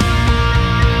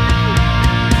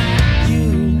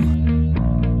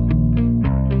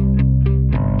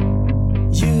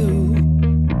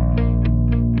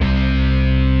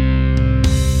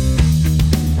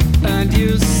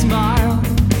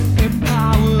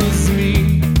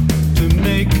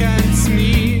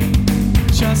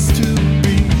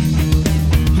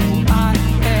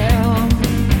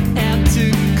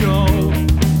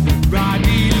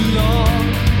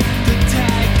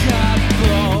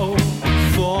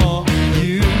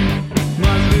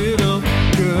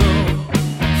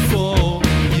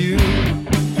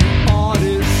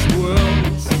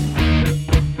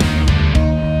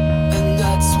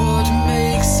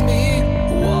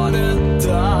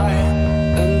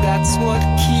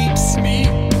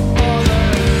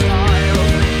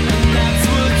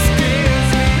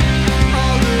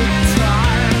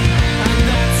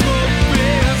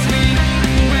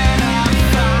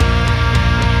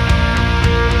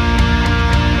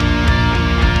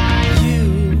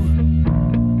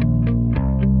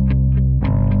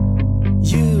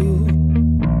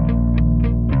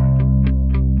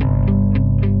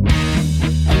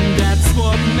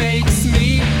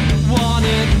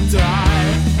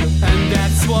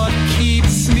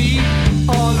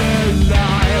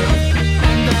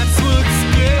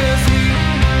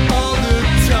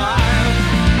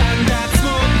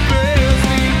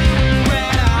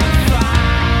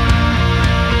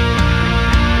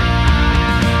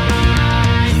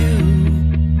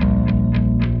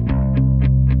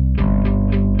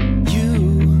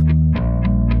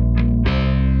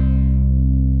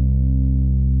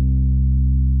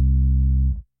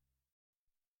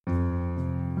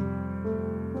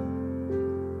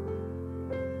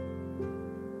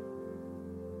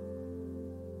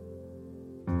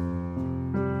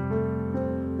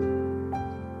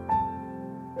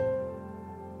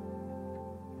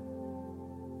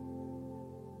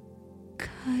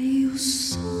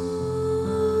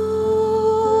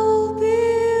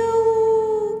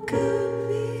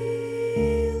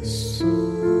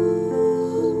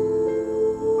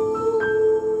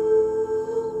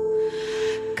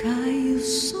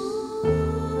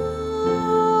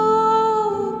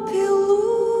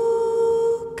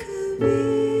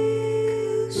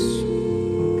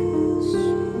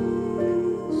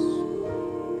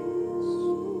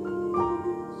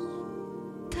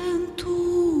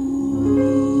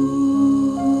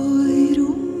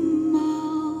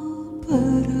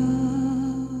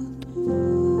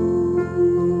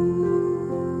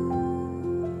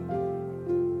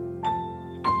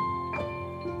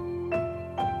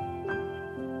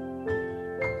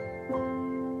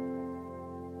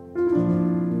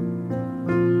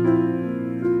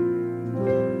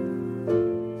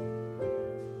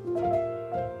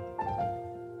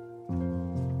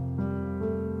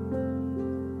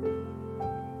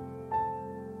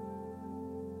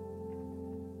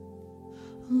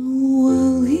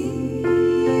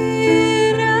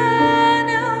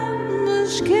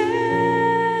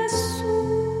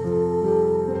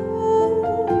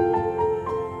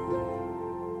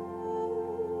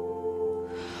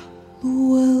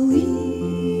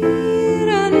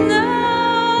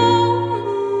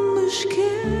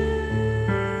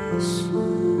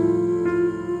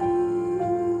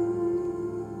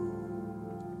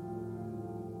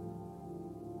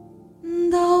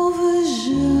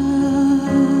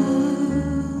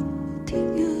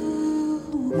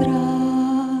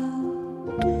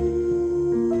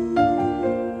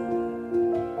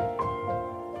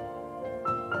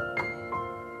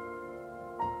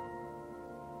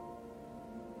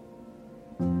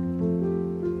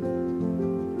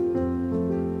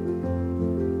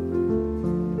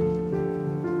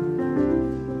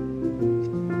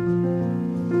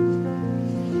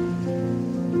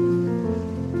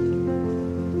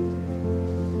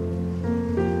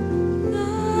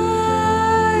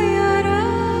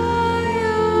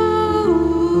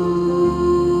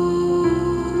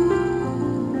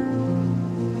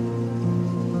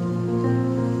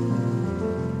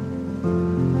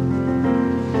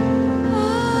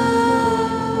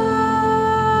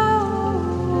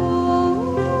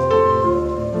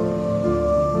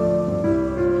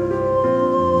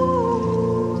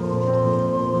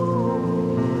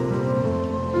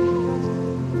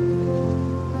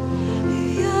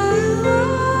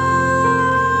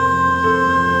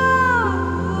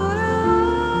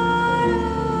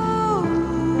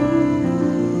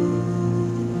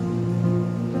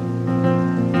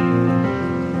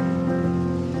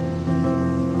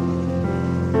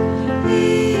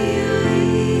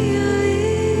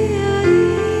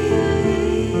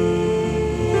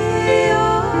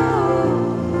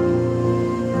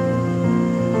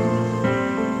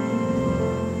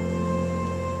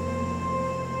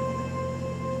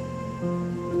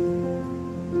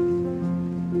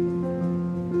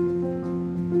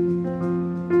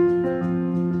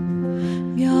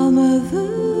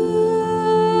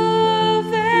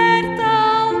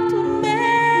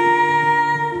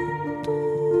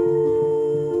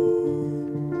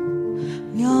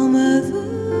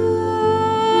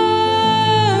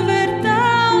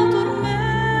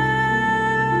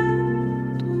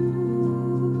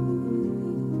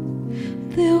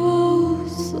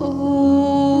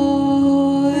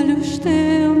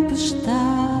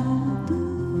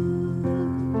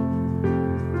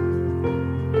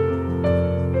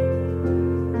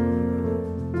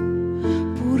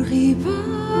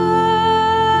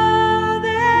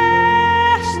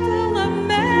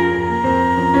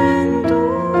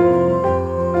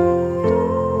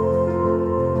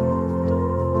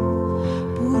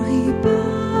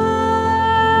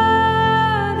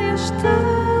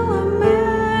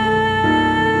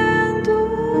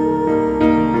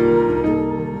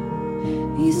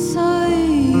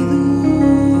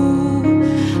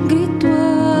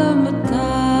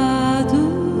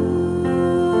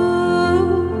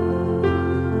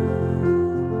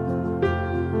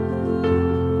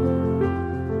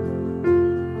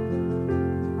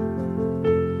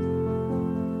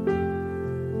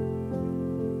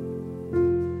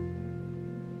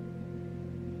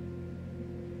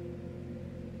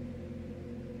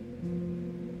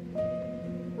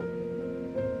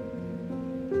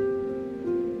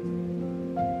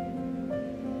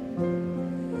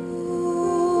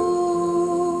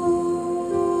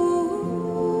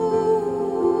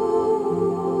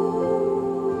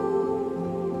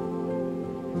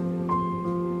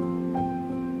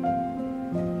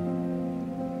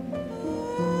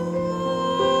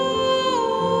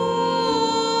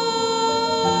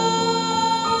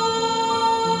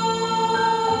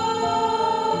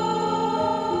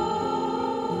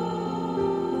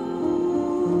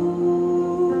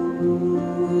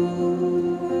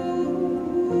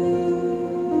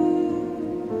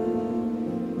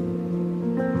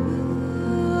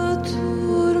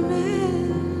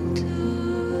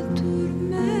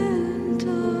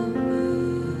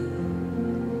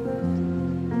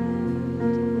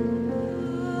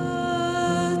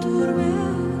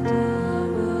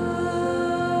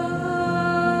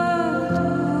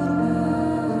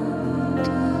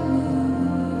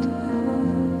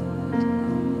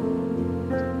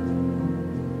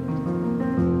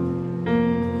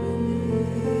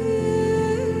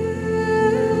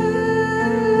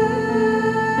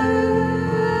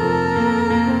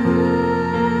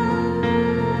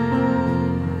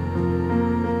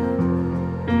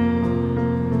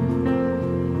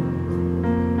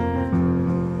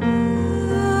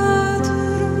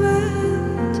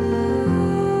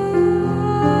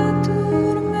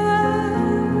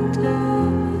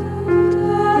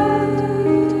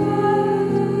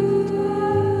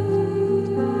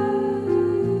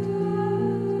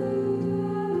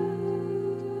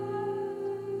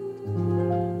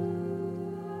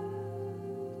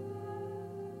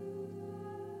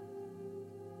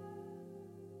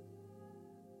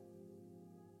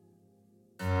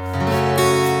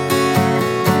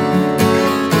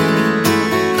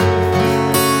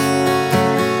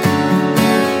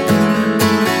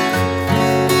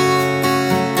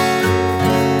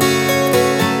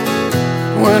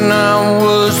When I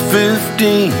was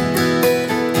 15,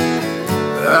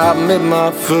 I met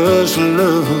my first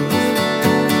love.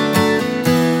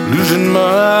 Losing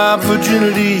my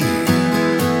virginity,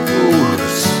 oh,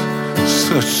 it's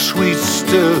such sweet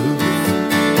stuff.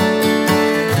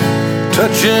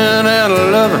 Touching and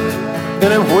loving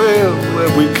anywhere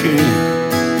that we can.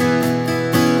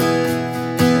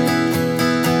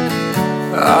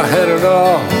 I had it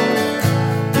all,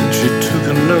 and she took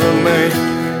another man.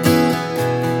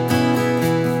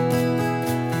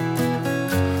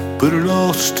 But it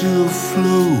all still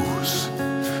flows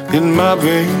in my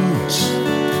veins.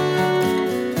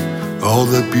 All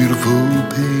that beautiful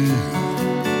pain,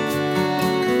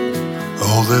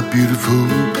 all that beautiful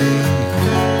pain.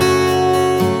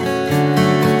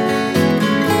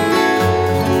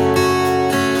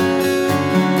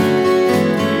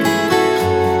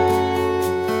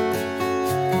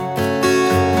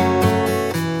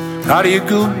 How do you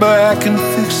go back and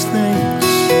fix things?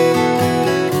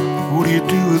 What do you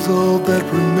do with all that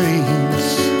remains?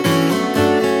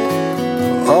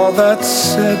 All that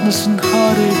sadness and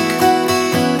heartache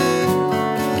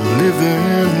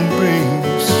living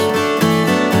brings.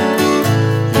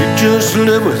 You just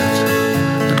live with it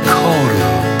and call it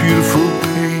a beautiful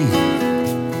pain.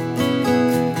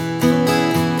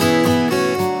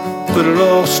 But it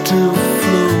all still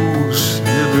flows in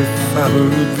every fiber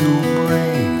of your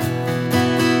brain.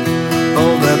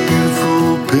 All that beautiful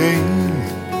pain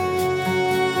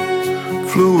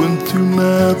flowing through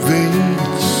my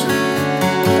veins.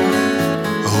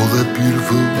 All that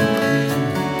beautiful pain,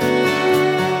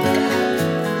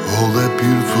 all that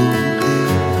beautiful pain.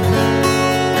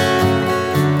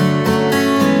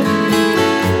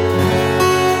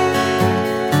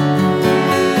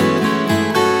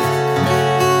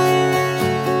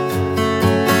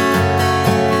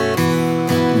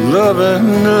 Love and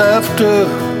laughter,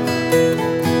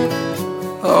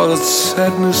 all that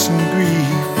sadness and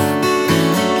grief.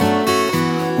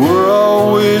 We're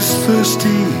always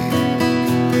thirsty,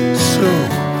 so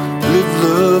live,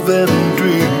 love and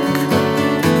drink.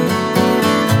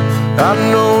 I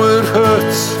know it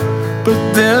hurts, but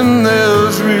then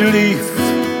there's relief,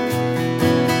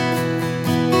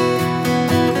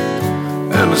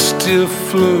 and it still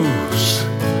flows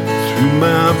through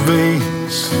my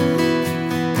veins.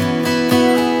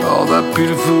 All that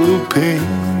beautiful pain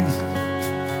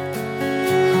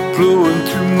flowing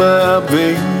through my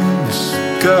veins.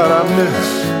 God, I miss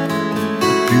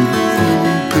the beautiful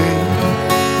pain.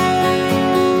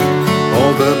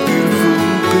 All that beautiful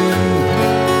pain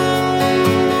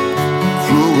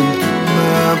flowing through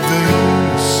my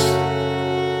veins.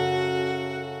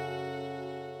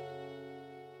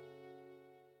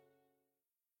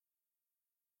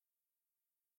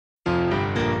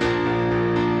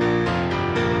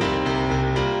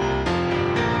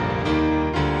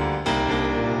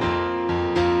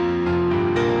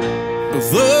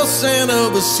 The scent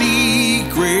of a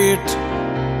secret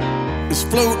is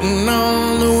floating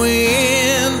on the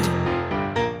wind.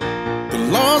 The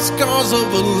lost cause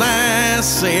of a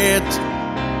lasset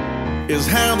is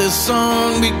how this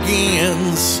song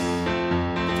begins.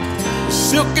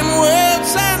 Silken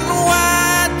words and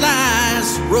white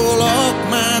lies roll off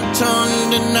my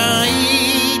tongue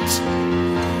tonight.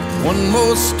 One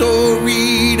more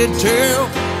story to tell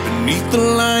beneath the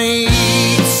lights.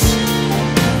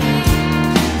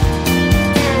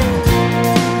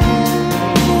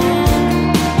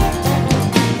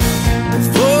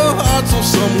 Of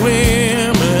some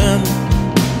women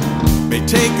may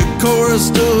take a chorus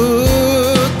to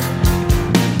hook.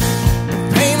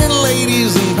 Painted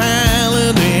ladies and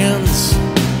paladins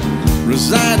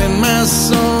reside in my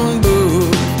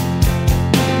songbook.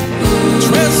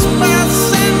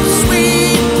 Trespass and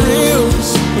sweet thrills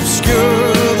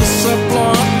obscure the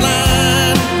subplot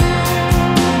line.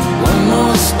 One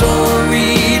more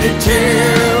story to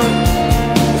tell,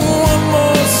 one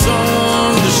more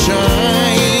song to shine.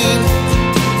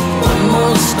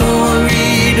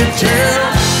 Story to tell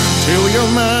till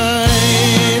you're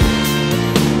mine.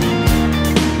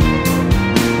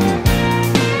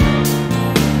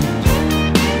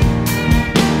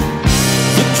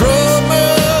 The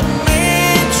trouble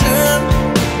mentioned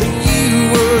that you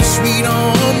were sweet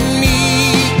on me.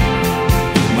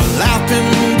 My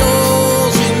laughing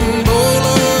goals and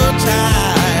bowler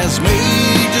ties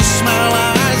made you smile, I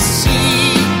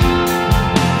see.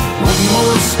 One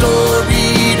more story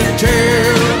to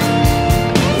tell,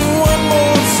 one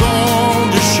more song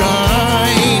to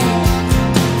shine,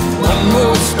 one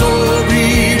more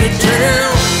story to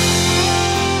tell.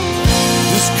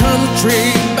 This country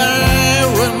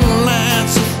barren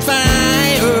lights of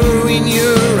fire in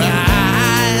your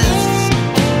eyes.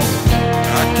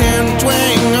 I can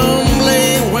twang humbly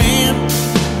when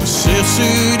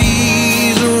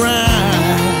necessities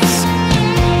arise.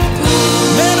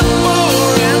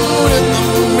 Metaphor and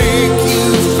rhythm make you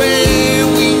fail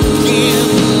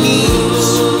weekends.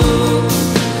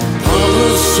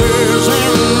 Promises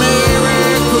and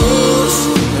miracles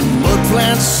and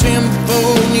mud-flat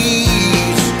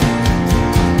symphonies.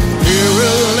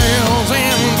 Parallels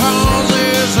and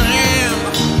pauses and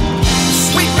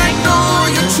sweet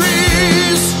magnolia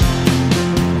trees.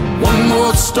 One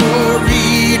more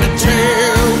story to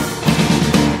tell,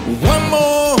 one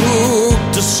more hook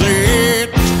to set,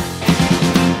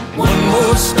 one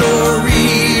more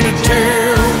story to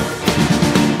tell,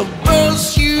 a verse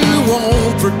you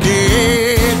won't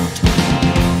forget.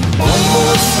 One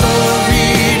more story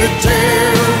to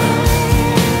tell,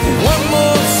 one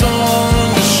more song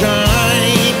to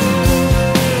shine,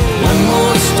 one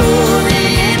more story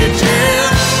to tell,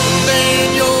 then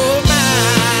you're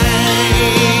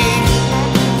mine.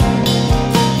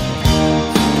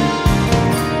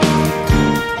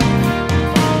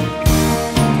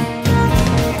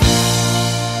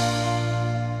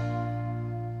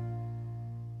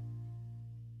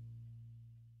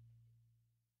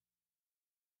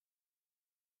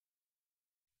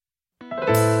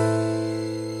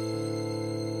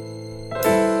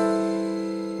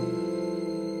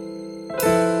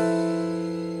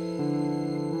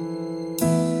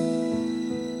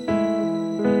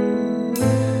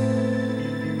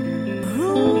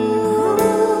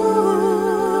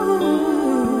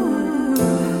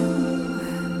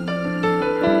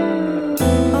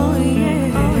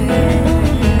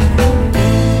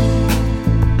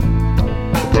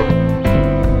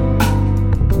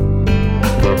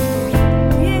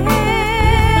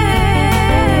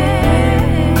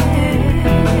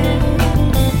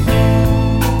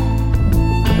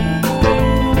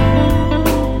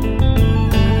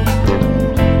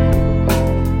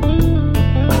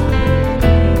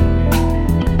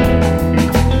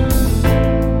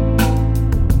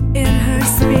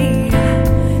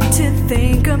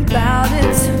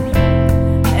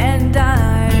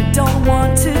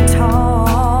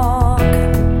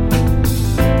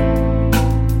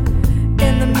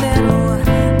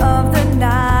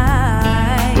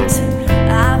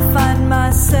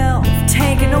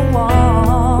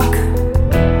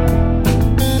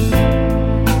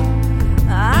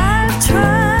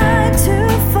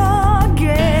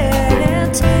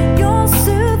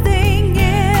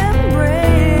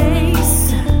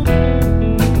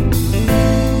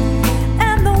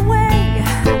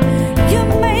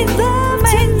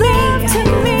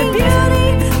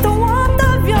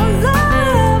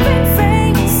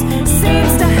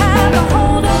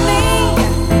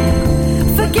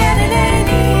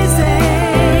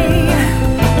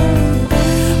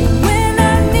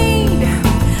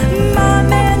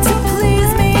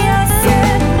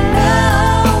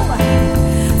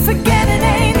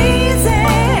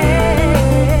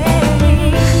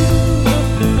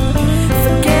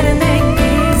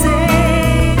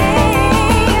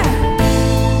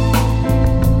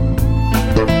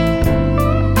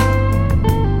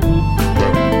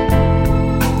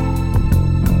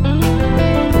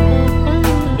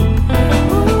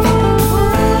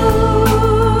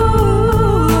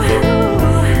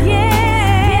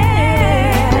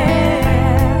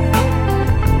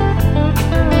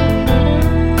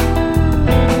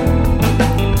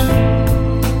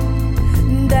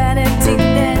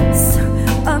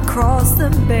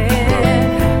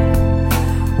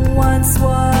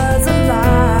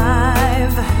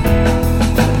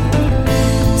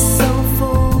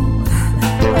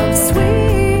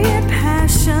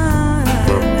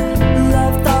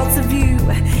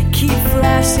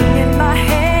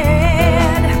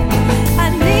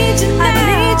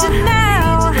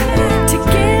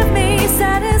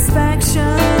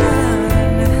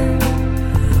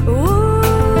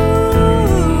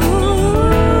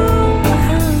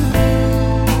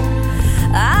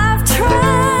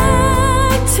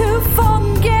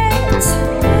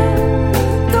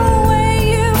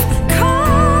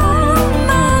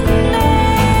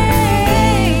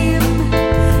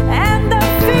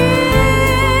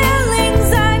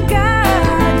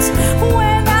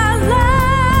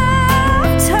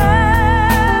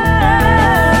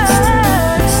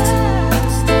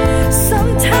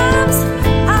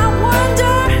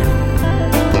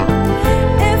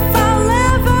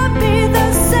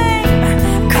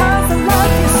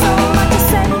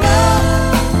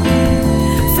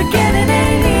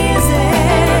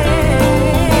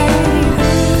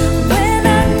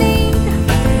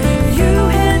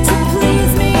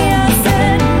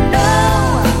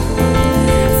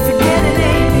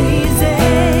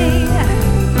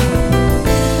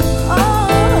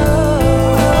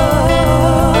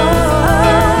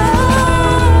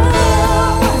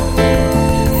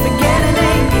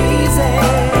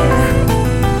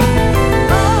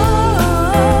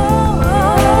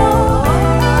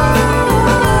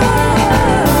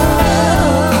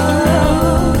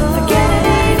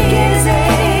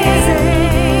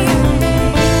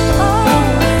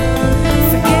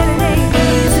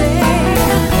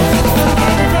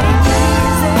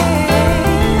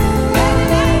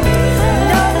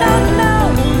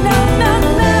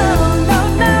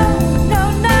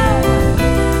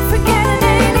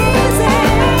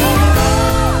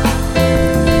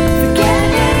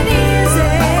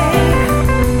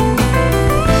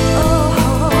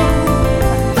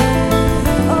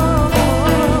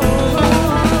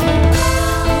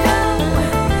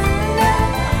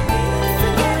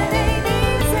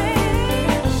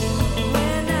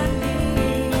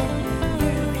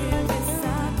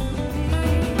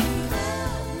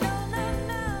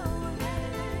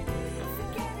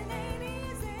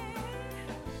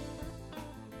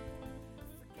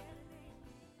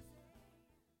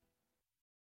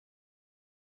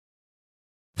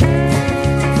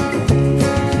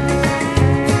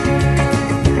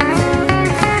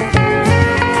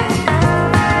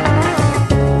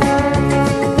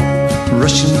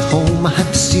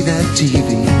 to see that TV.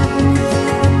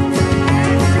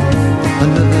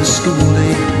 Another school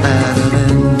day at an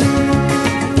end.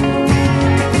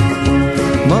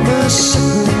 Mama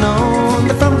sitting on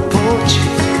the front porch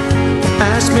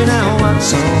asked me now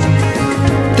what's all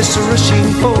this rushing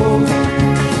for.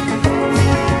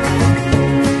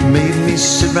 Made me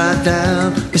sit right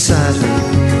down beside her,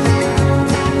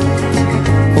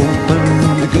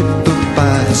 opened a good book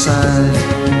by her side,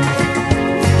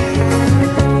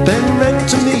 then read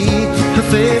to me her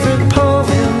favorite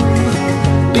poem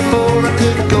before I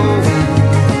could go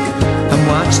and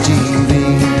watch TV.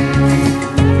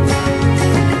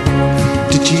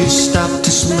 Did you stop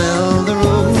to smell the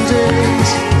roses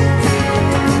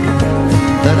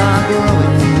that are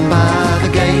growing by the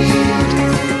gate?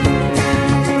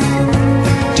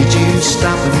 Did you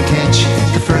stop and catch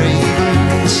the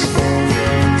fragrance?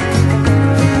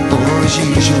 Or as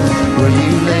usual, were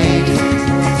you late?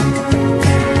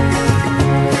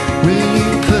 Will you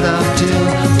put off till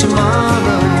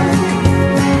tomorrow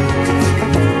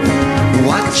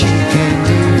what you can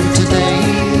do today,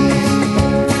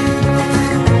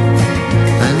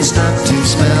 and stop to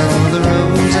smell the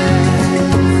roses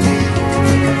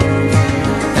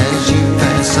as you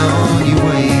pass on your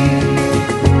way?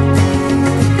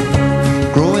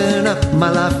 Growing up, my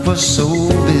life was so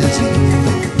busy,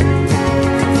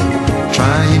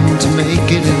 trying to make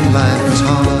it in life was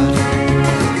hard.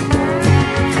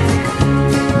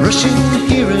 Rushing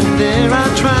here and there, I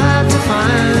tried to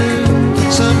find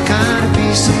some kind of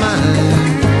peace of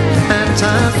mind and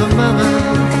time for mama.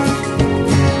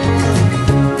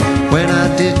 When I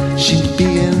did, she'd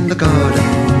be in the garden,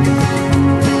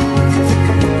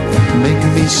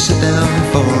 making me sit down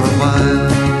for a while.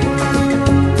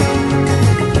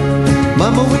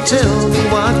 Mama would tell me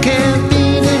what can't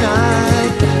be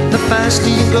denied. The faster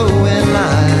you go in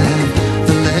life,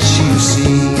 the less you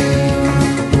see.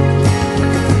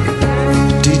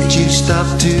 Did you stop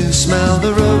to smell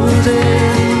the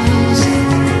roses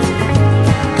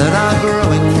that are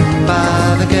growing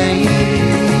by the gate?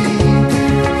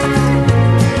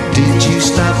 Did you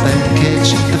stop and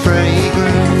catch the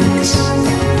fragrance?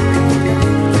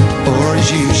 Or as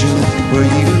usual, were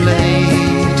you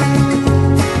late?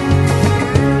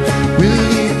 Will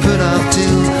you put off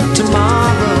till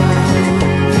tomorrow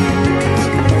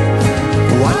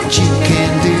what you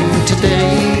can do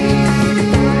today,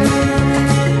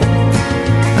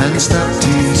 and stop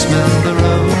to smell the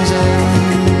roses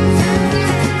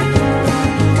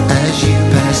as you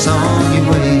pass on your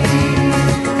way?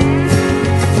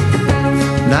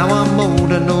 Now I'm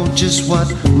old, I know just what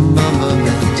mama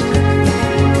meant.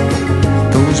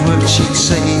 Those words she'd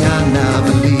say I now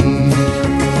believe.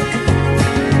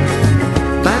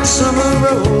 That summer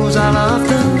rose I'll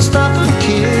often stop and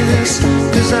kiss,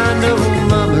 'cause I know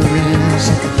mama is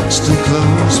still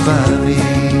close by me.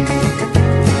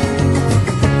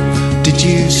 Did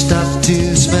you stop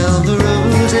to smell the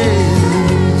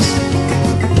roses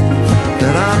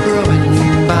that are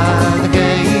growing by the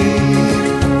gate?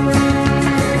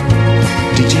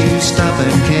 Did you stop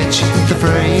and catch the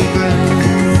fragrance?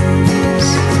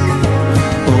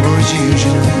 Or as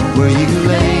usual, were you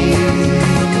late?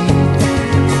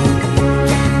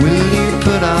 Will you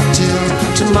put off till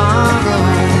tomorrow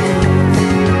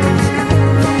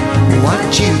what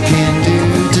you can do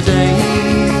today,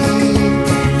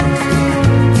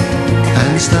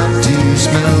 and stop to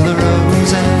smell the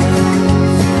roses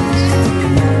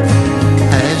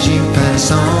as you pass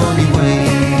on your way?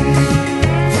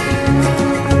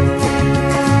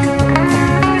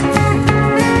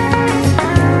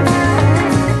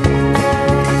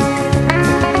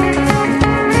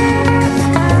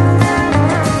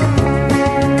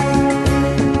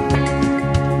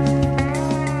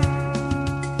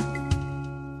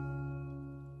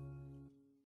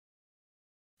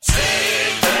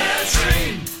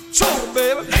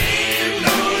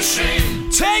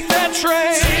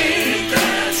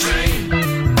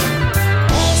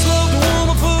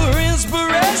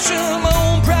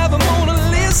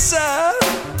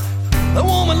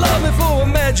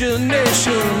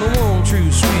 Imagination, the one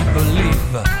true sweet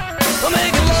believer. I'm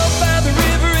making love by the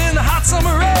river in the hot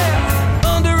summer air,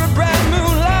 under a bright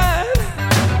moonlight.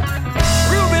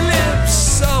 Ruby lips,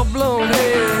 soft blonde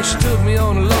hair, she took me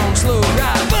on a long slow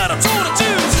ride, but I told her to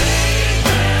take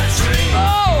that train.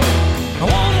 Oh, a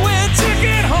one-way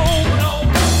ticket home.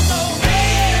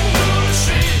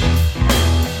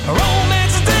 A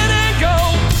romance didn't go.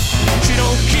 She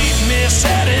don't keep me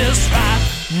satisfied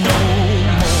no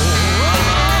more.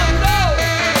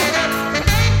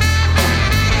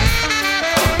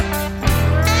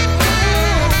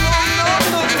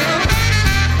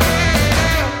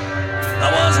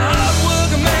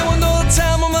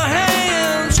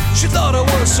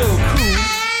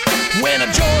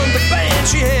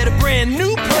 she had a brand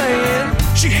new plan.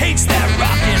 She hates that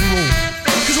rock and roll.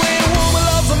 'Cause when a woman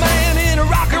loves a man in a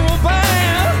rock and roll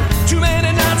band, too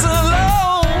many nights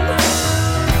alone.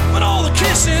 When all the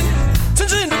kissing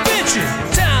turns into bitching,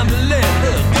 time to let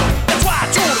her go. That's why I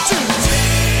told her to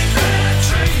take that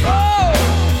train. Oh,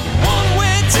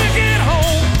 one-way ticket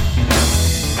home.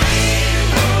 Ain't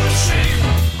no shame.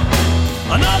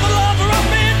 Another lover up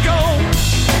and gone.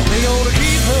 They gonna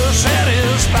keep her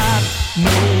satisfied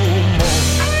no more.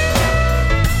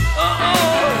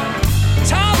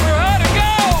 Time for her to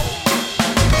go.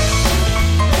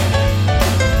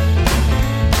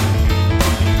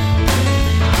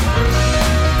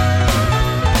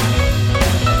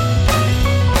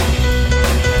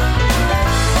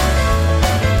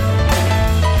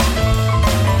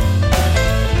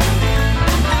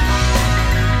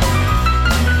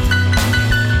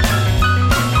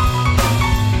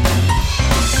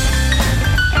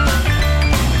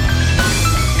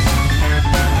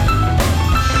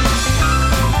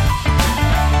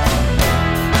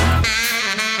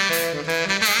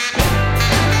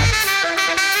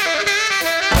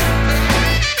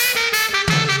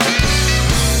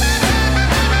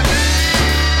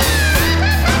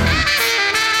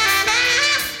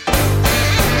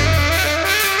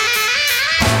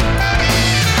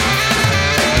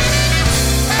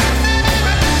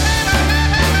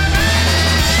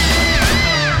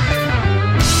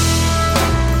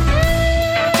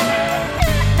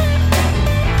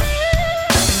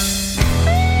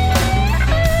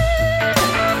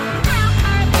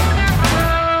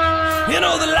 You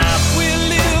know the life we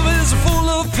live is full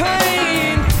of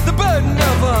pain, the burden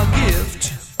of our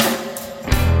gift.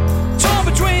 Torn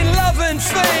between love and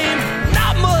fame,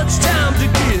 not much time to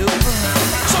give.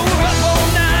 So we're up all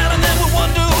night and then we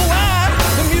wonder why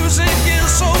the music is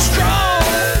so strong.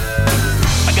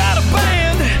 I got a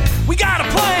band, we got a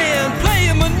plan, play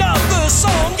him another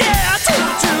song. Yeah, I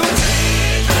told you to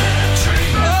take that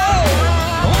train. Oh,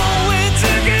 one-way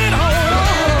ticket home.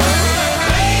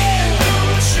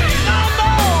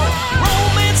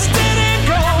 Romance is dead and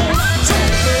gone. So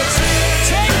let's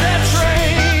take that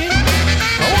train.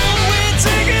 One-way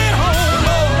ticket home.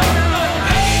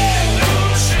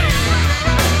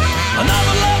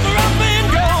 Another lover up and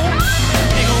gone.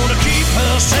 Ain't gonna keep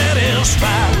her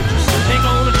satisfied. Ain't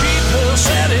gonna keep her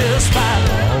satisfied.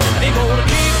 Ain't gonna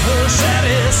keep her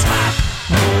satisfied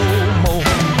no more.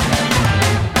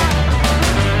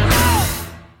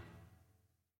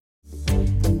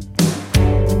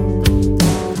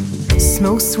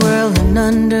 Smoke swirling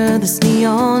under this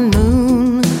neon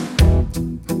moon.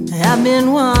 I've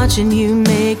been watching you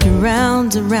make your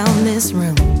rounds around this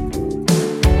room.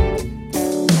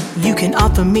 You can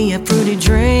offer me a fruity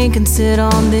drink and sit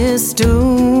on this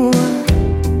stool,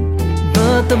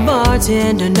 but the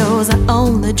bartender knows I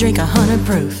only drink 100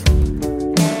 proof.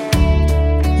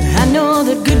 I know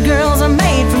that good girls are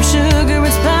made from sugar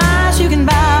and spice. You can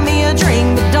buy me a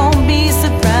drink, but don't be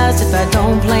surprised if I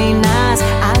don't play nice.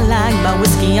 I like my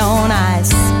whiskey on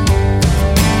ice.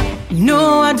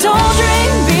 No, I don't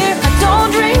drink beer, I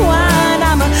don't drink wine.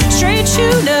 I'm a straight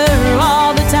shooter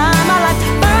all the time. I like to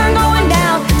burn going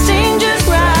down, sing just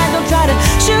right. Don't try to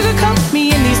sugarcoat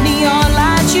me in these neon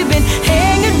lights. You've been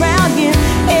hanging around here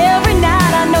every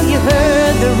night. I know you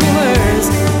heard the rumors.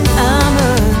 I'm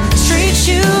a straight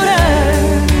shooter,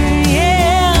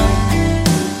 yeah.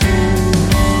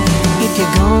 If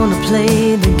you're gonna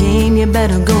play the game, you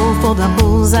better go for the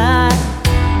bullseye.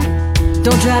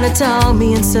 Don't try to talk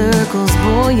me in circles,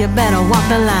 boy, you better walk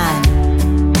the line.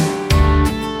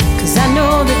 'Cause I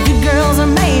know that good girls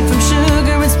are made from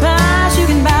sugar and spice. You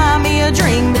can buy me a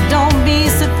drink, but don't be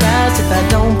surprised if I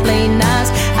don't play nice.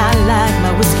 I like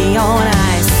my whiskey on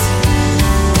ice.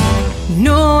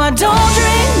 No, I don't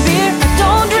drink beer, I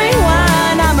don't drink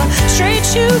wine. I'm a straight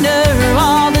shooter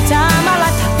all the time. I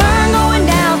like to burn going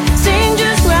down, sing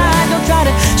just right. Don't try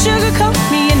to sugarcoat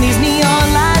me in these neon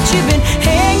lights. You've been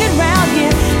hanging around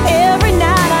here every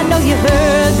night. I know you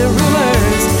heard the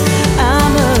rumors.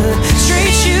 I'm a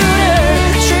straight shooter,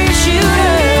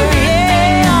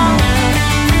 yeah.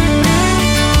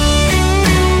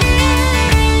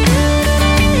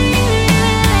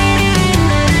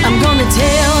 I'm gonna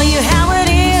tell you how it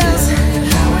is,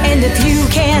 and if you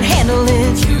can't handle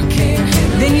it,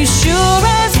 then you sure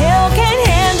as hell can't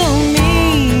handle me.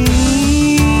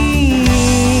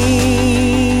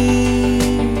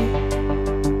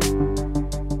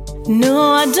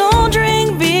 No, I don't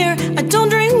drink beer, I don't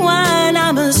drink wine.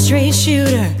 I'm a straight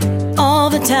shooter all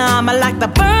the time. I like the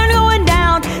burn going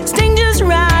down, sting just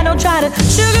right. Don't try to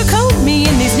sugarcoat me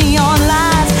in these neon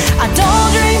lights. I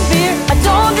don't drink beer, I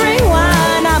don't drink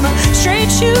wine. I'm a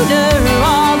straight shooter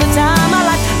all the time. I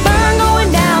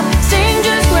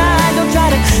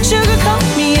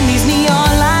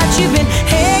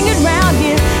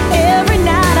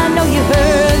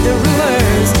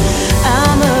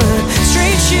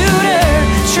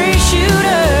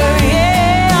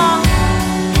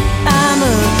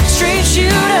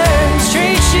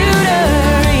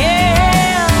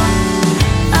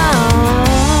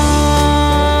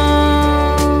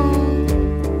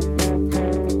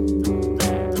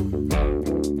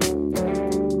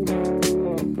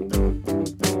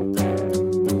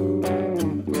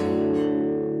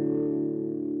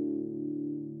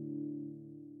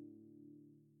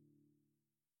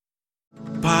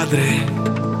Madre,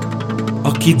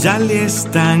 occhi gialli e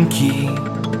stanchi,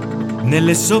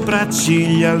 nelle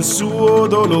sopracciglia il suo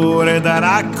dolore da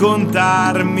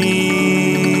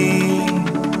raccontarmi.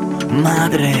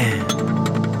 Madre,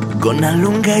 gonna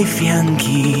lunga ai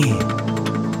fianchi,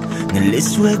 nelle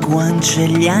sue guance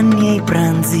gli anni e i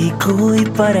pranzi coi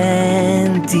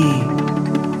parenti.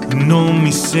 Non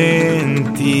mi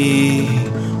senti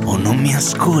o non mi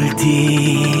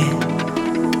ascolti,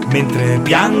 mentre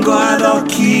piango ad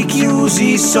occhi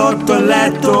chiusi sotto il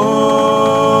letto.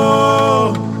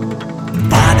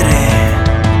 Padre,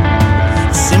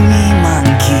 se mi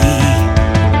manchi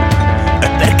è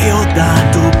perché ho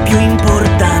dato più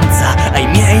importanza ai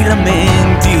miei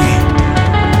lamenti.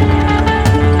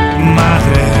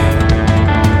 Madre,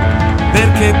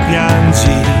 perché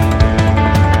piangi?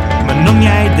 Ma non mi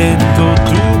hai detto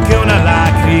tu che una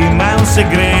lacrima è un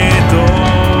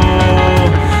segreto.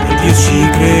 Ed io ci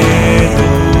credo,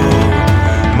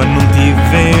 ma non ti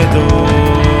vedo,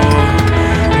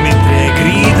 mentre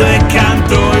grido e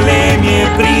canto le mie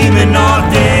prime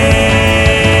note.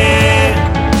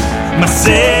 Ma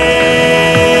se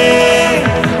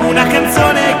una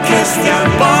canzone che stia al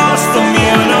posto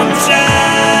mio non c'è,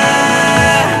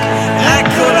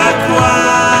 eccola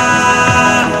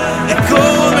qua, è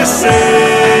come se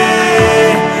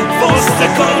foste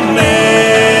con me.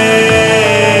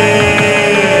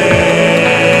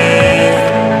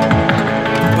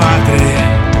 Padre,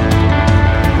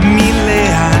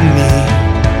 1000 anni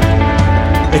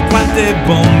e quante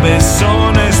bombe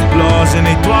sono esplose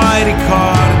nei tuoi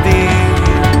ricordi.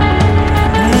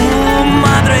 Oh,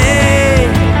 madre,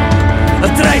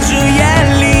 tra i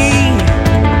gioielli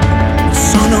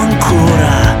sono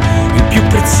ancora il più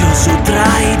prezioso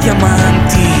tra i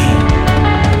diamanti.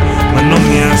 Ma non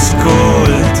mi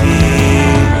ascolti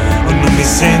o non mi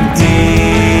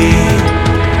senti,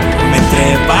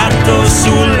 mentre parto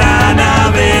sulla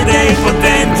nave dei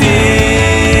potenti.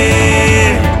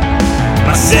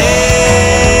 Ma se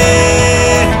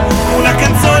una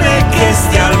canzone che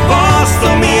stia al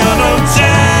posto mio non c'è,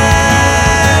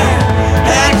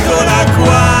 eccola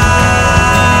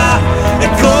qua, è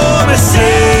come se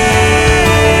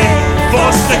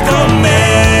foste con me.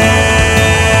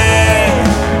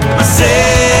 Ma se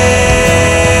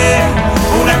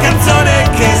una canzone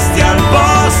che stia al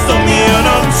posto mio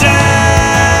non c'è,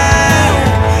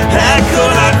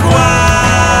 eccola qua,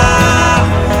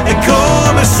 è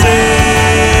come se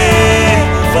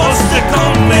foste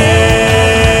con me.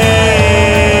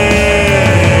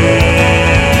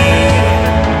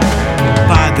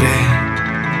 Padre,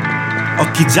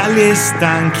 occhi gialli e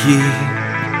stanchi,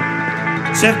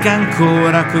 cerca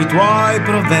ancora coi tuoi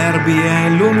proverbi a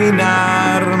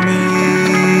illuminarmi.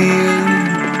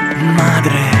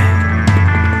 Madre,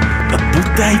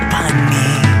 butta i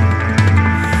panni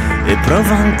e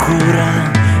prova ancora,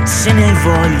 se ne hai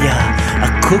voglia,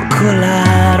 a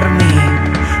coccolarmi.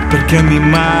 Perché mi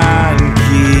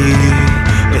manchi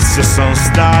e se sono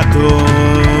stato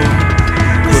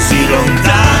così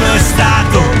lontano è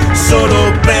stato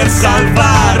solo per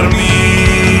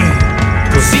salvarmi.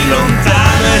 Così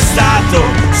lontano è stato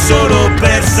solo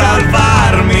per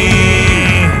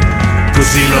salvarmi.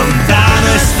 Così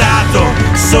lontano è stato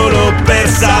solo per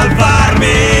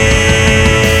salvarmi.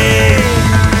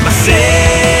 Ma se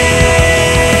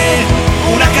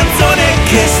una canzone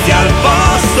che stia al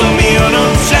posto mio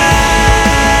non c'è,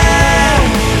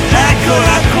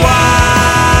 eccola qua,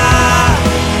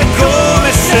 è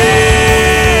come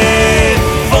se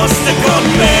foste con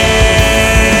me.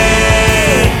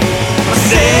 Ma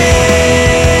se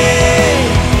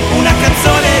una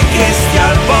canzone che stia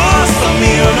al posto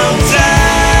mio non c'è,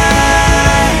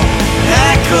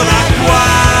 eccola qua,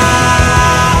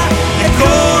 è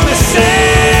come se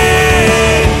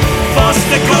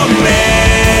foste con me,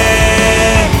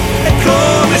 è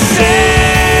come se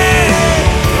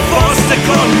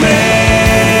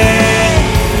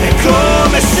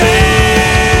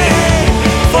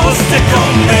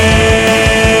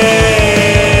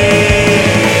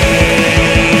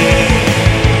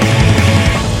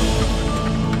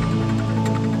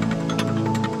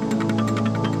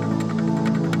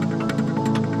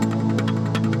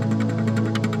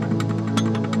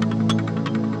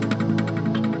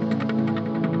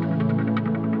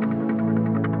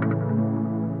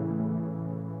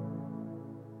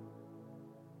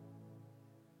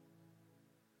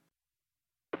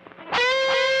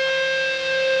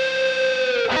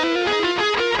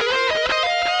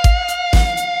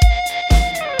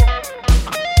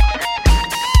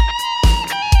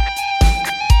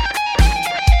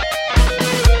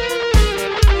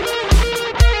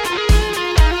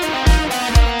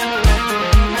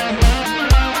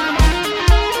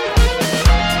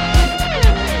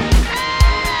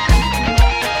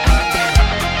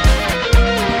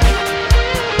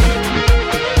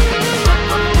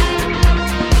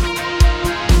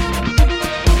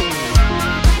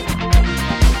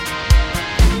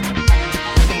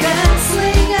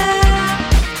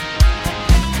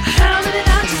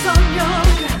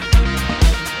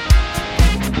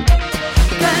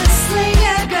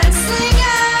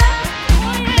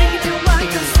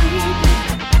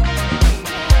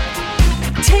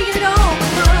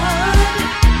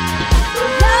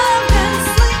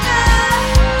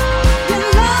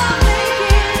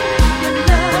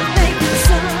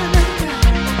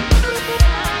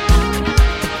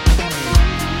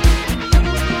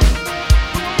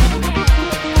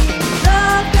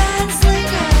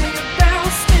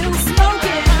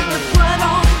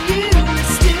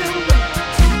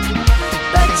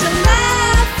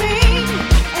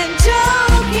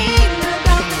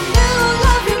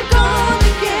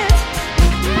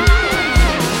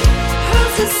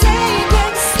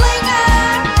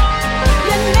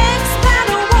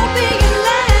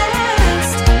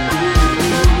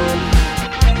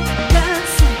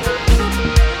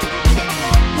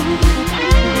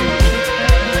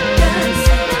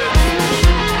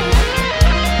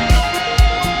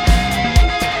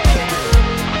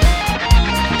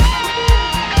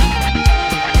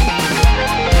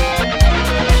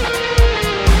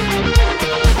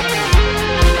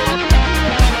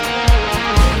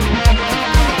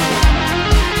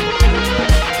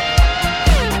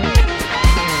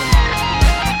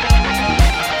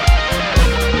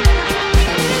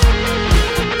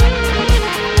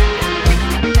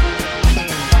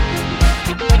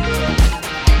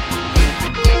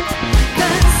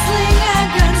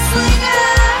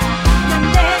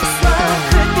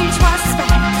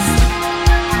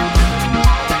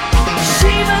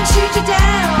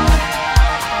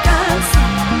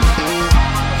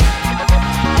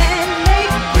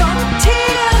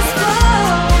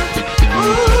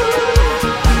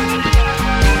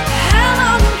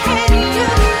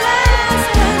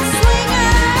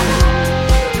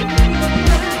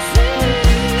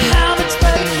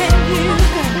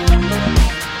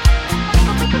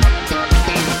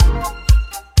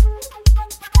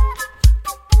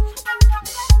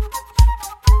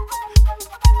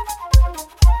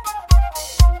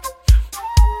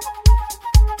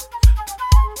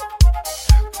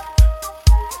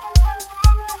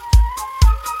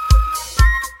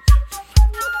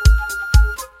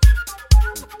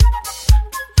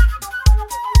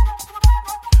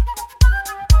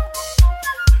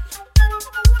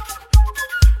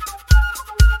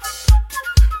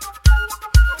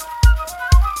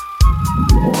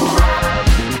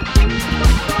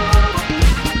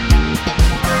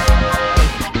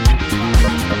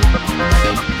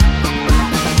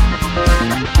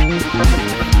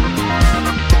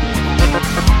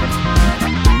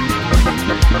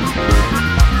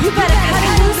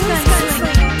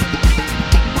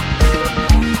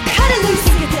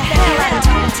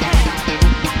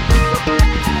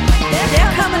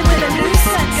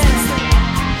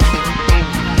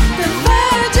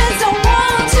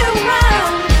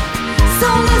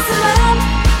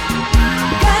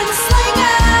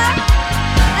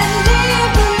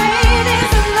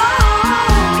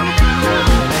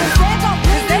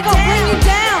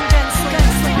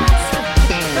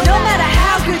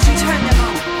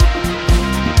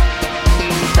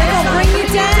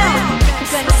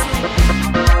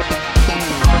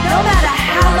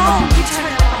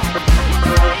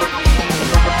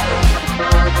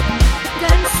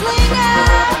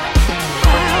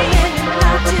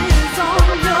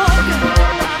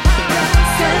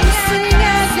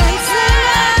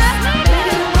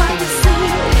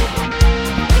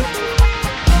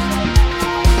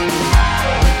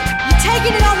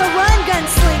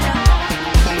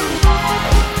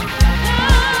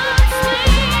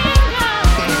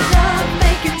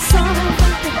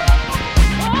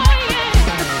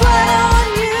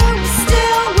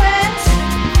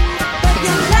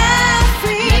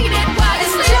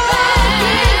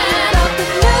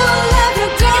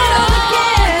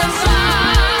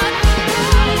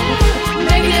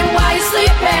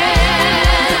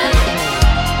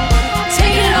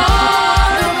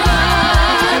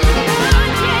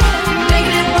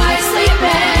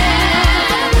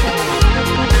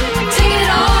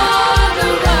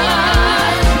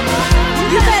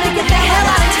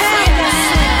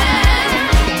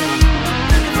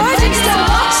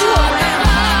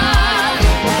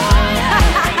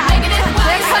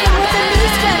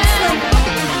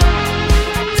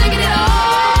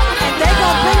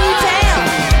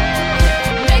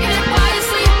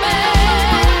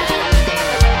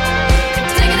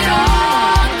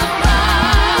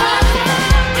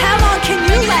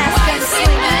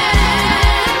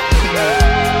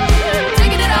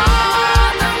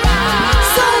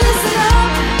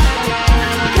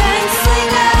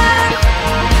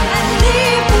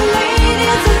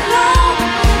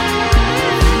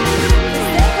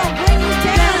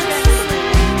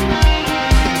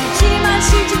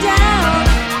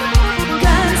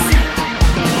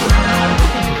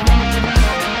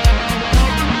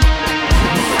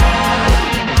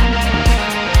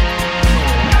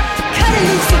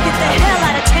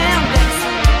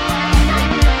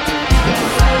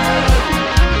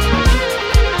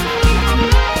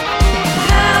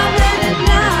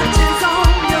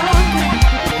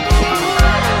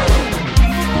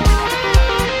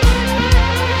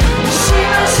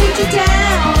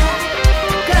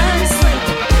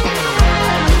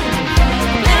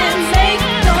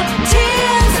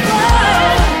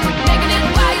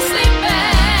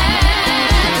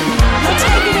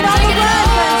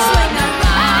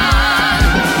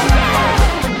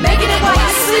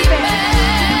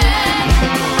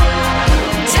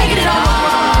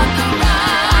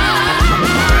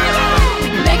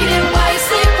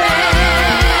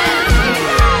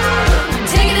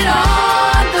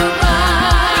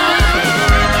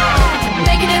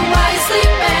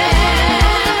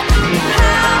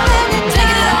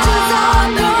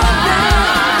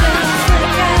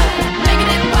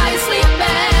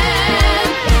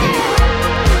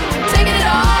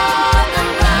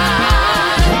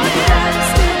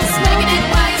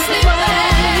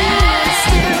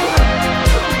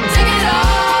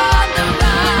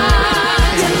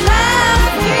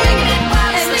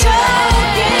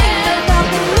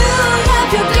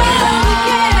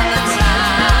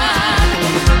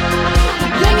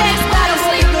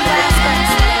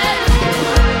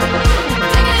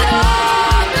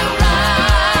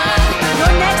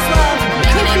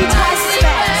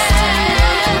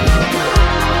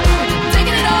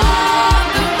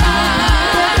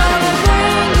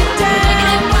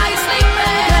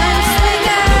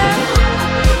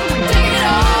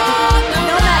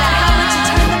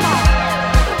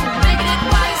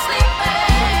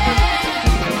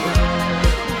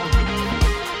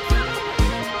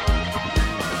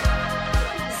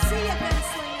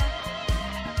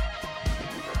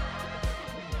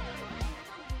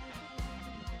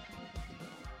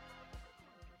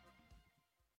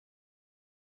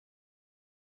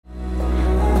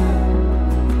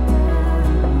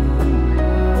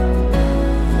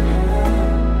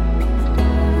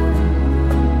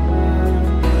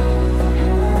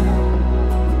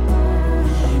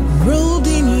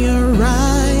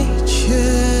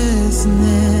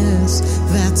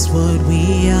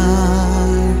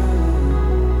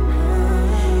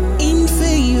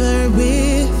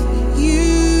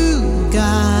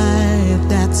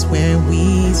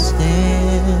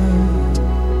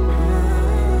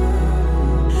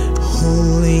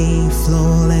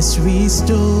flawless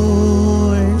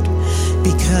restored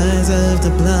because of the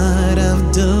blood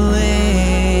of the Lamb.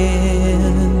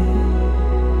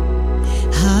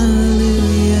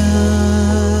 Hallelujah,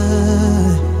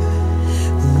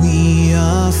 we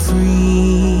are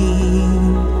free,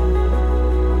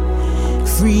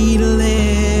 free to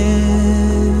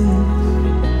live,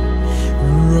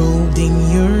 robed in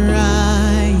your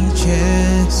righteousness.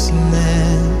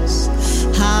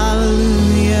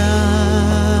 Hallelujah,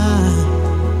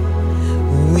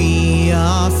 we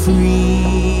are free,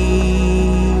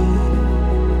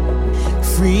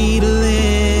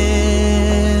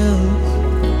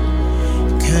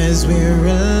 'cause we're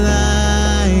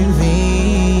alive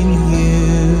in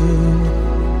you.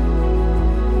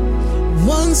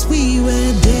 Once we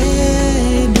were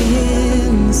dead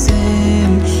in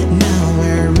sin, now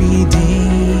we're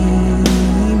redeemed.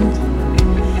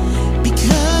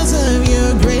 Because of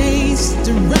your grace,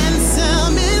 the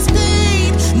ransom is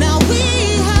paid. Now we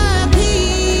have peace.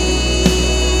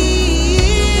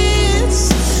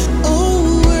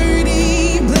 Oh,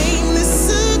 worthy,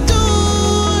 blameless,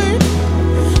 adored,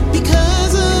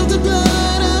 because of the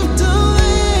blood of the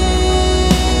Lamb.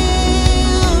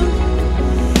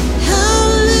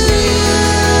 Hallelujah.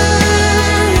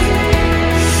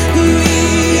 We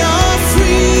are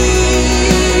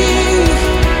free,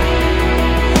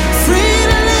 free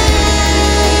to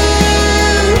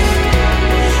live,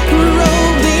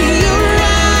 robed in your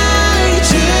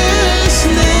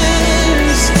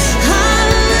righteousness.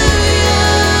 Hallelujah.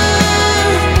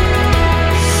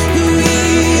 We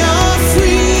are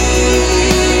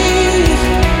free,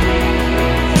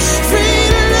 free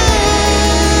to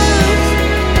live,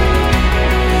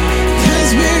 'cause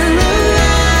we're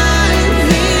alive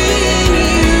in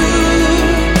you.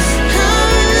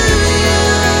 Hallelujah.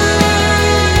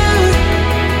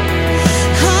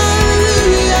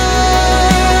 Hallelujah.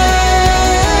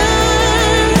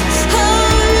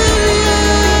 Hallelujah.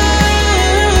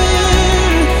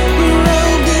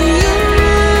 Robed in your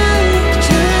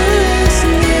righteousness.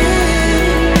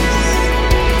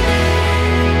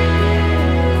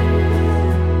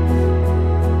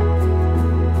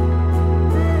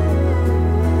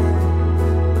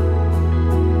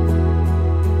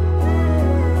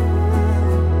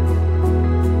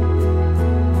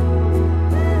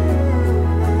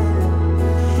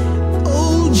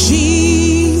 Oh,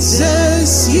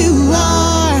 Jesus, you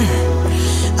are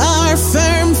our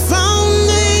firm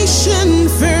foundation,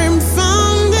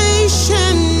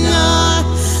 our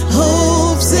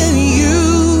hopes in you.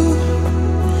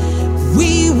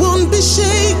 We won't be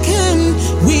shaken,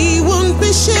 we won't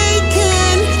be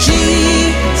shaken.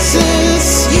 Jesus,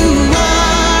 you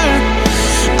are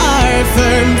our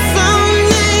firm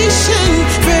foundation,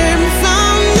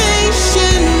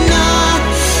 our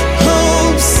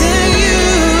hopes in you.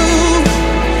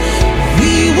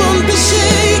 We won't be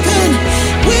shaken,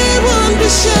 we won't be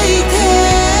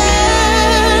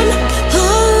shaken.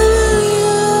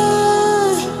 Hallelujah.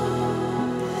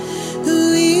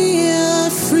 We are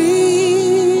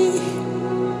free,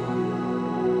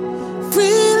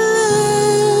 free to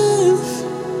live,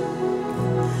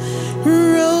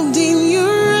 robed in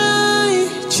your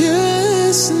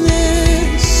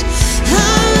righteousness.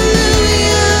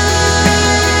 Hallelujah.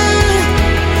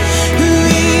 We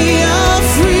are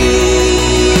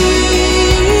free,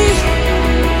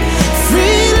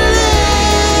 free to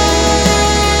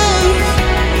live,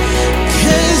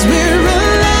 'cause we're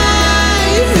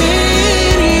alive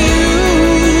in you.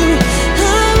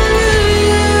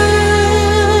 Hallelujah.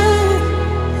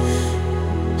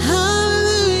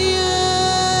 Hallelujah.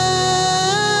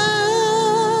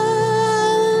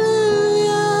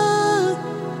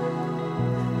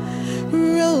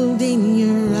 Robed in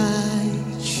your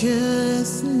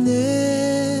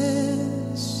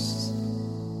righteousness.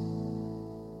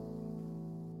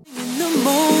 In the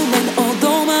moment,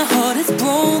 although my heart is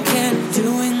broken,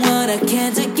 doing what I can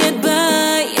to get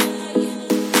by.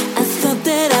 I thought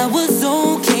that I was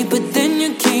okay, but then you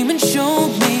came and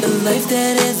showed me a life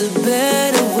that is a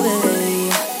better way.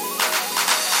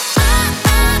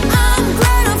 I'm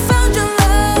glad I found your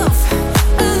love,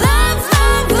 a love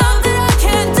that I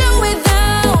can't do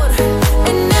without.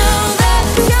 And now that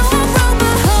you have broke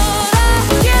my heart, I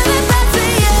give it back to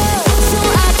you, so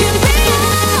I can be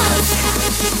yours.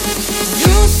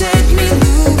 You set me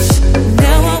loose,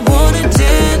 now I wanna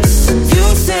dance. You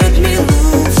set me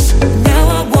loose, now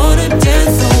I wanna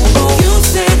dance. Oh, you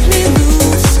set me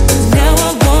loose, now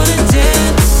I wanna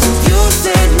dance.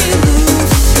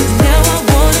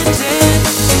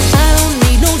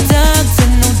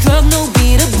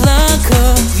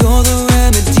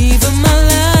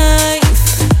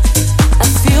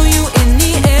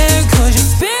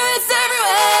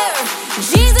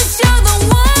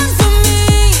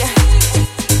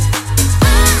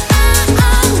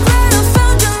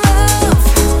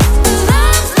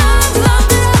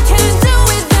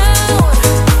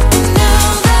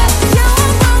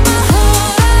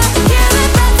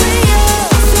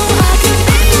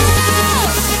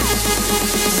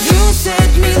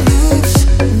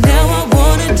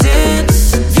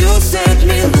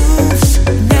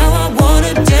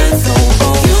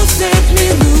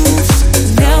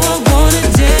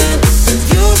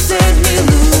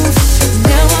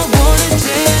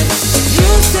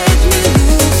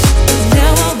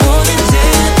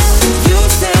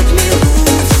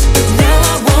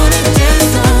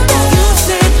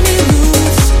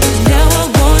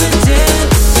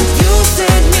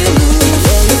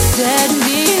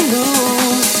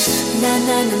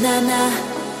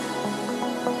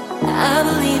 I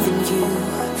believe in you.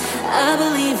 I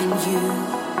believe in you.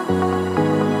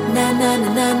 Na na na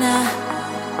na na.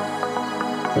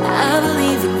 I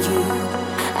believe in you.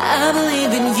 I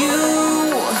believe in you.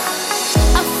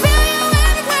 I feel you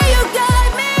everywhere you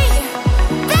guide me.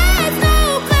 There's no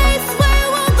place where you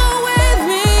won't go with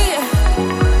me.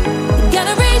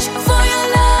 Gotta reach for your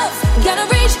love. Gotta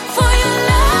reach for your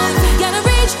love. Gotta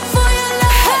reach for your love.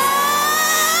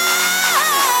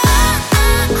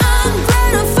 I'm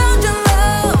glad I found your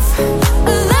love.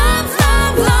 A love,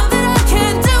 love, love that I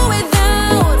can't do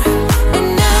without. And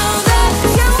now that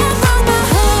you are from my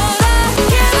heart, I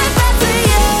give it back to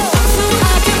you so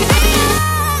I can be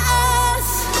yours.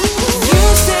 You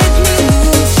set me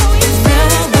loose, now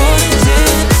I wanna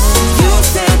dance. You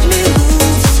set me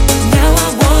loose, now I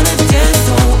wanna dance.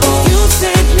 Oh, oh. You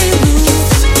set me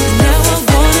loose, now I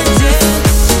wanna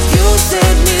dance. You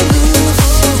set me loose.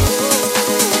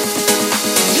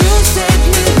 You set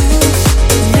me loose,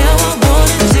 now I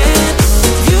wanna dance.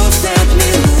 You set me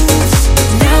loose,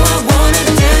 now I wanna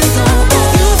dance. Oh, oh.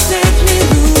 You set me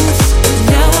loose,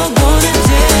 now I wanna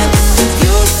dance.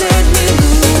 You set me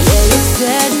loose, yeah, you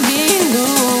set me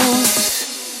loose.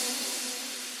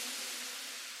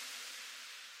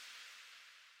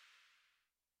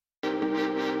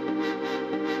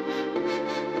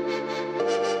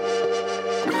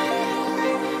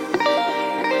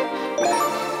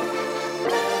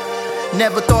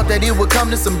 Never thought that it would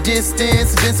come to some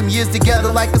distance. Been some years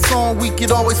together like a song, we could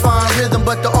always find rhythm.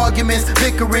 But the arguments,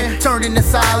 bickering, turned into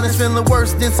silence. Feeling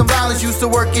worse than some violence, used to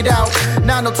work it out.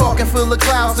 Now no talking, full of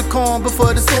clouds, the calm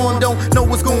before the storm. Don't know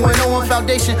what's going on,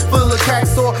 foundation full of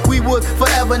cracks. Or we would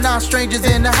forever, not strangers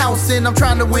in the house. And I'm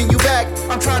trying to win you back,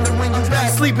 I'm trying to win you back.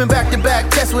 Sleeping back to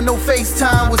back, tests with no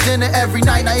FaceTime. Was dinner every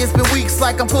night, now it's been weeks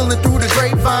like I'm pulling through the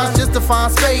grapevines. Just to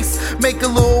find space, make a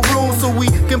little room so we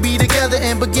can be together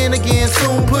and begin again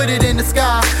soon. Put it in the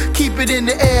sky, keep it in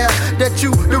the air. That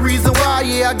you the reason why,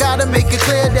 yeah, I gotta make it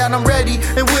clear that I'm ready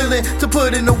and willing to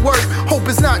put in the work. Hope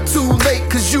it's not too late,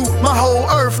 cause you my whole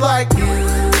earth like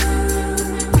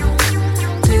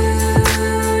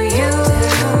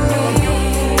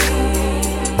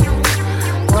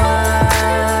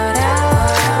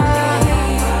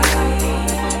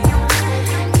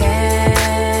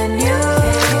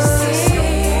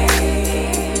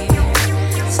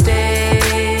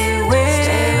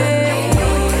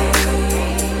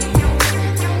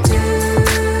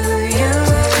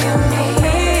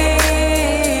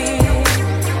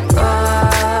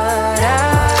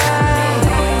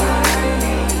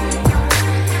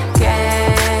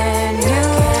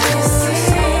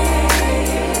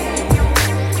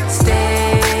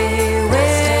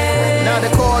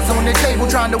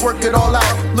trying to work it all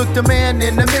out. Look the man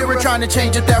in the mirror trying to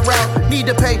change it that route. Need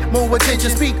to pay more attention,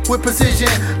 speak with precision.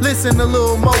 Listen a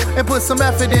little more and put some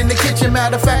effort in the kitchen.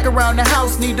 Matter of fact, around the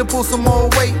house, need to pull some more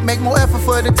weight. Make more effort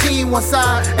for the team. One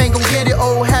side ain't gon' get it.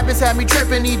 Old habits have me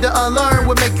tripping. Need to unlearn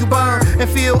what make you burn and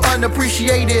feel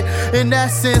unappreciated. In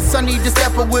that sense, I need to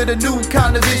step up with a new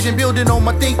kind of vision. Building on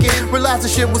my thinking. Realize the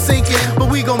shit was sinking, but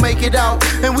we gon' make it out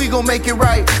and we gon' make it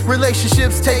right.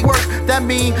 Relationships take work, that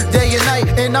mean day and night.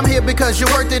 And I'm here because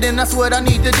you're worth it, and that's what I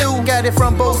need to do. Got it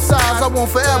from both sides, I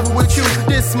want forever with you.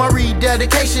 This my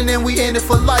rededication, and we in it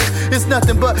for life. It's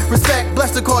nothing but respect,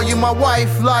 blessed to call you my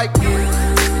wife. Like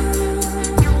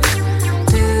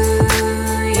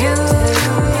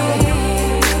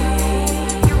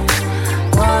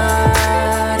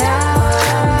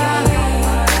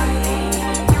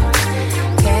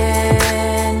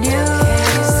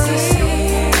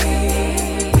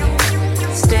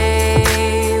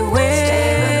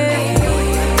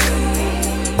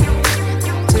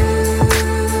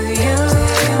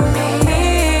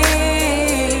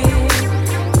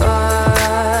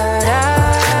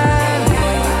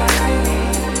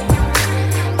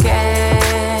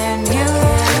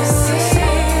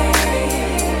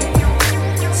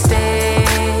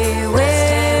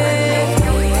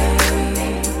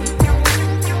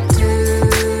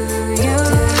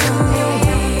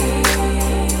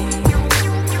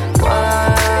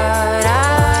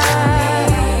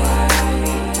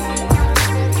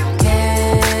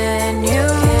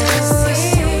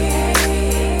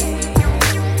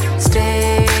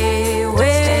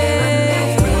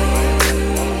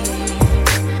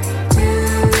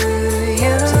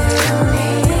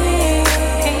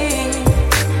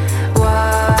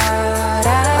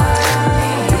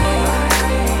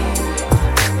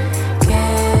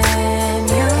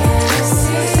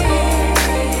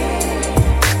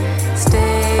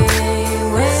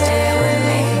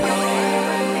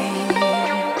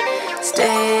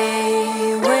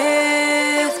stay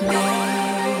with me,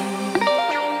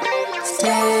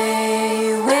 stay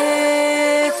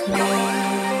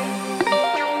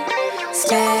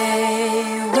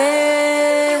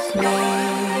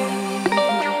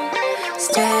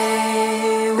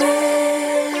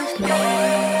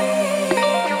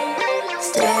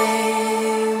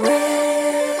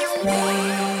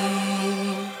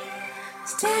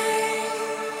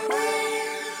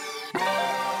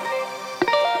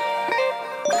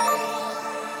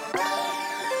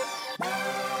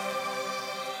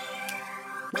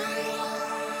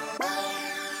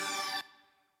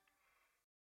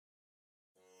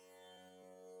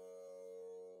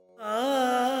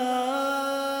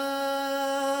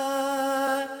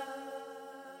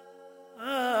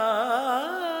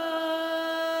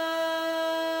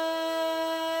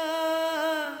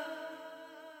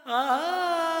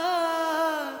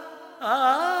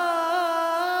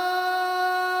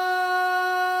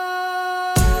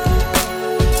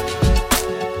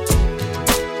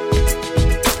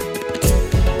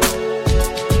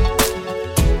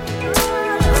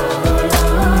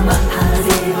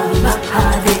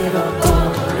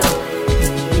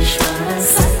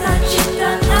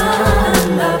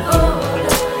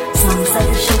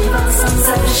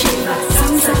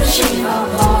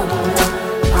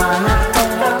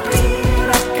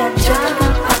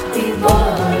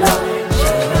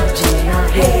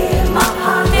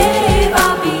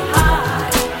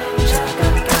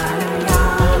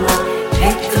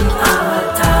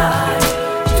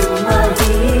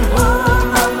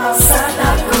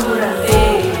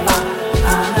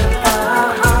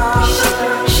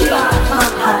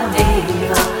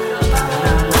Mahadeva,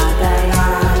 Paramadaya,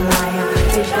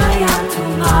 Hridaya,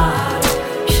 Tumha.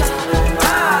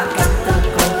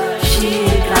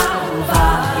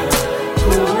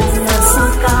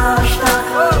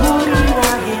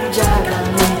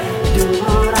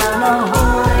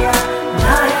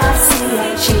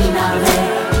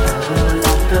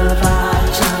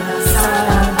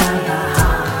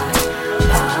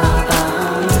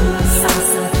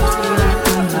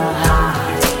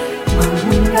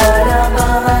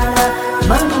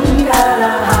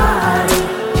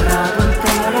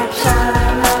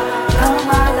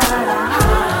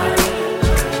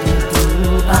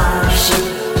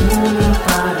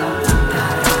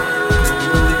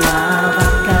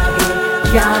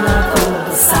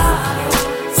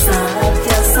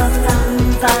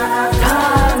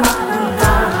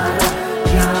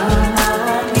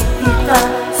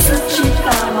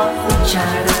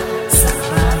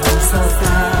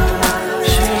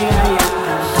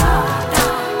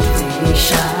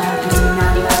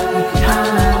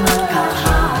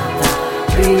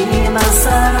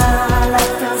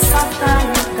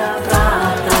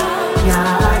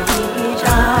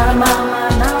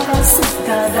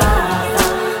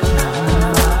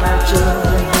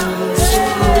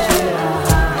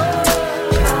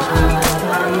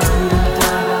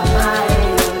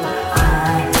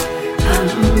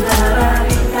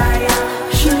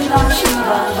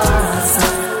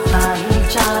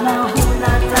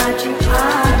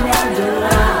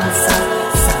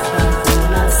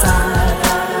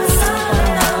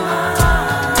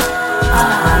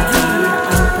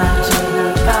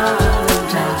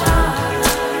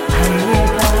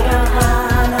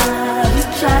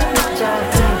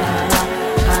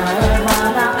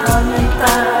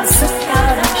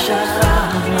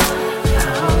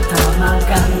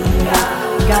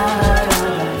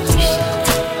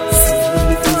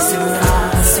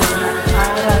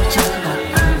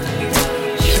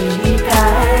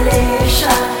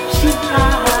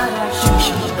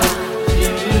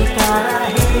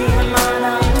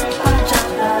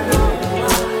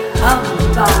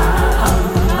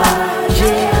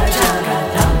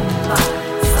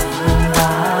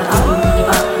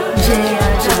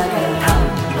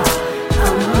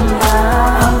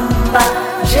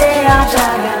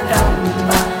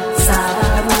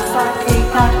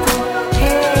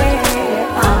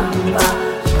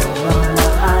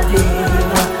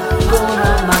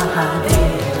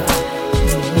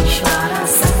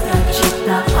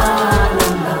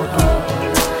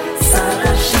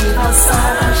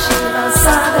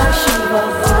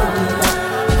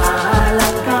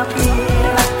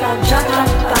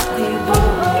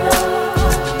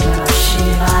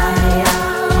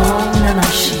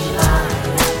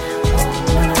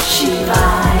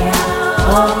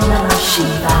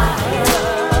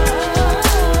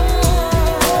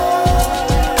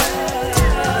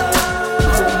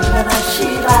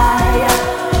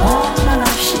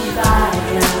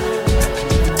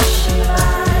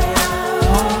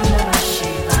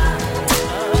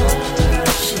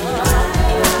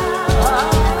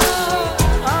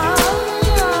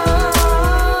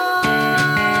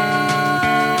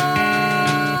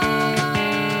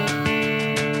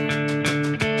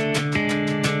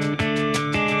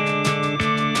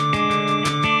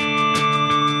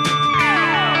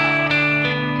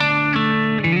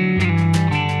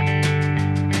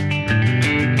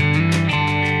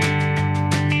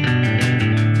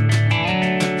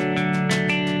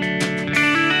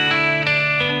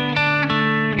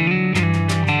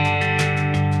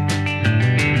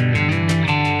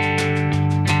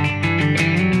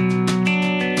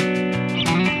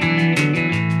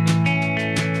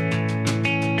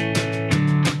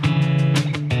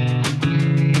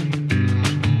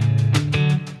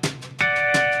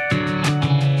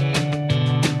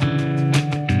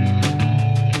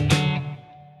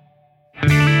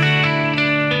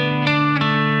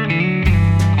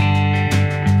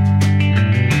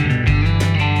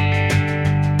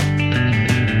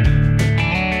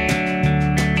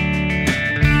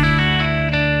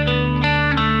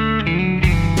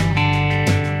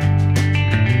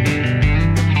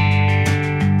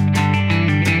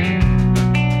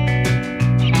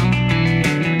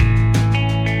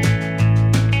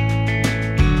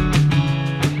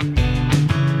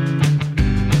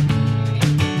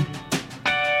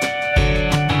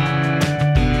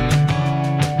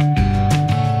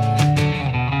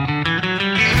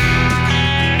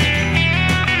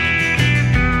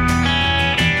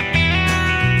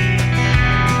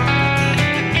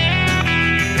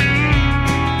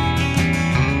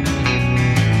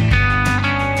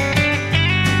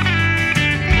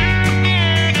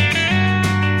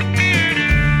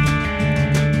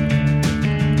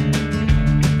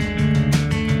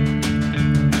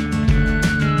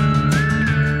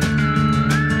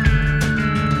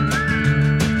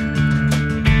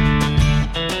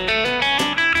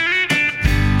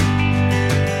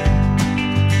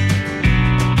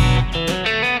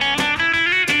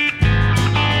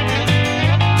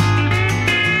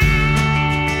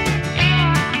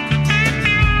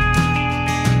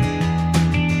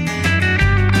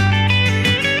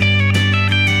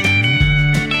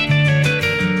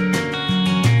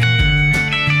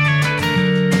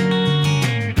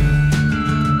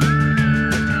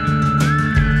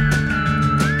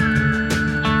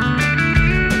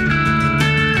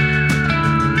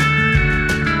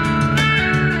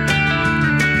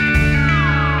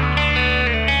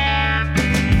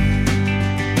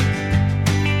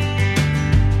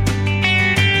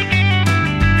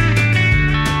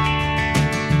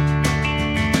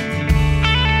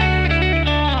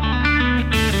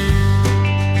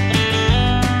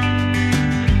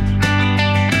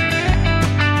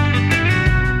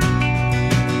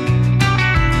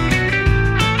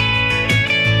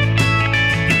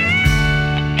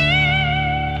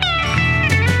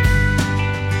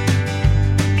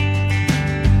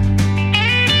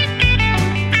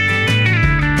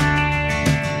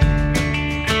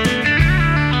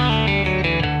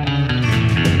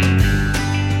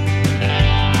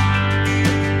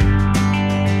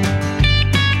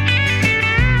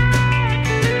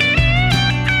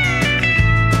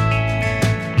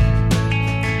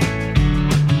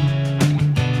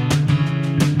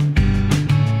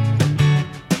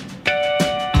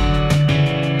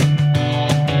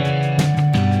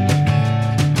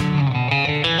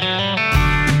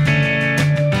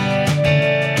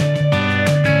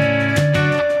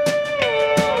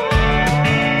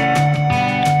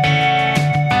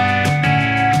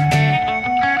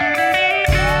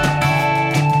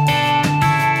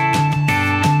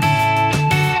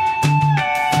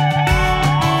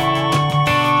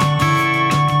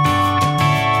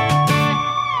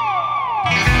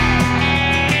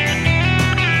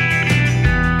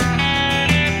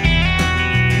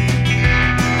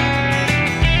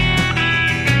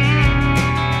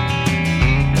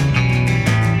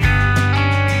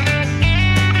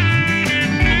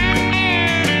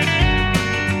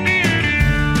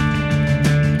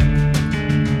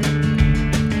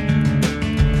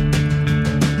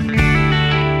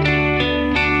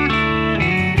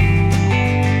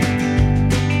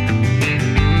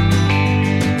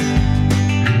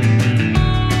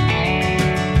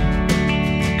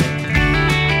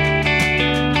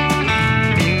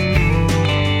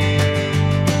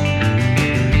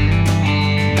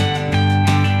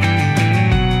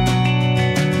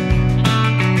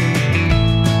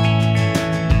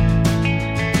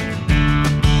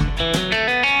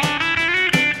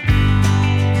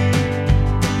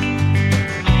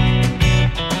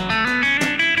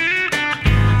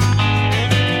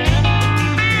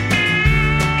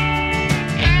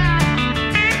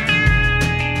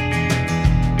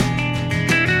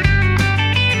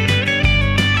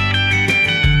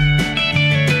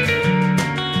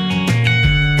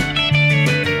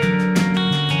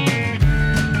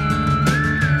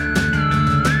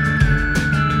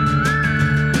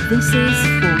 is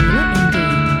Formula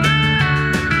Indie.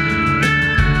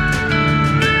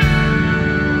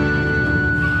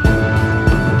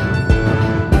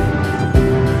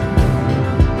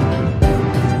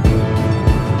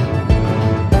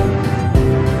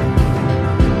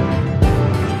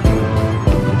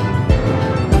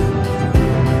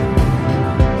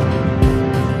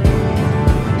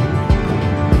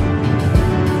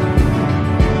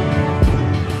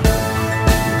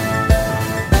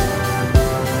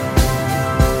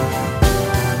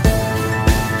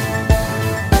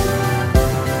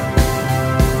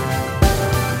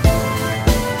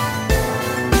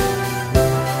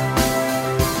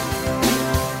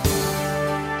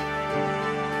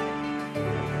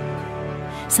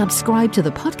 Subscribe to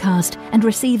the podcast and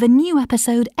receive a new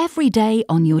episode every day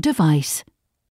on your device.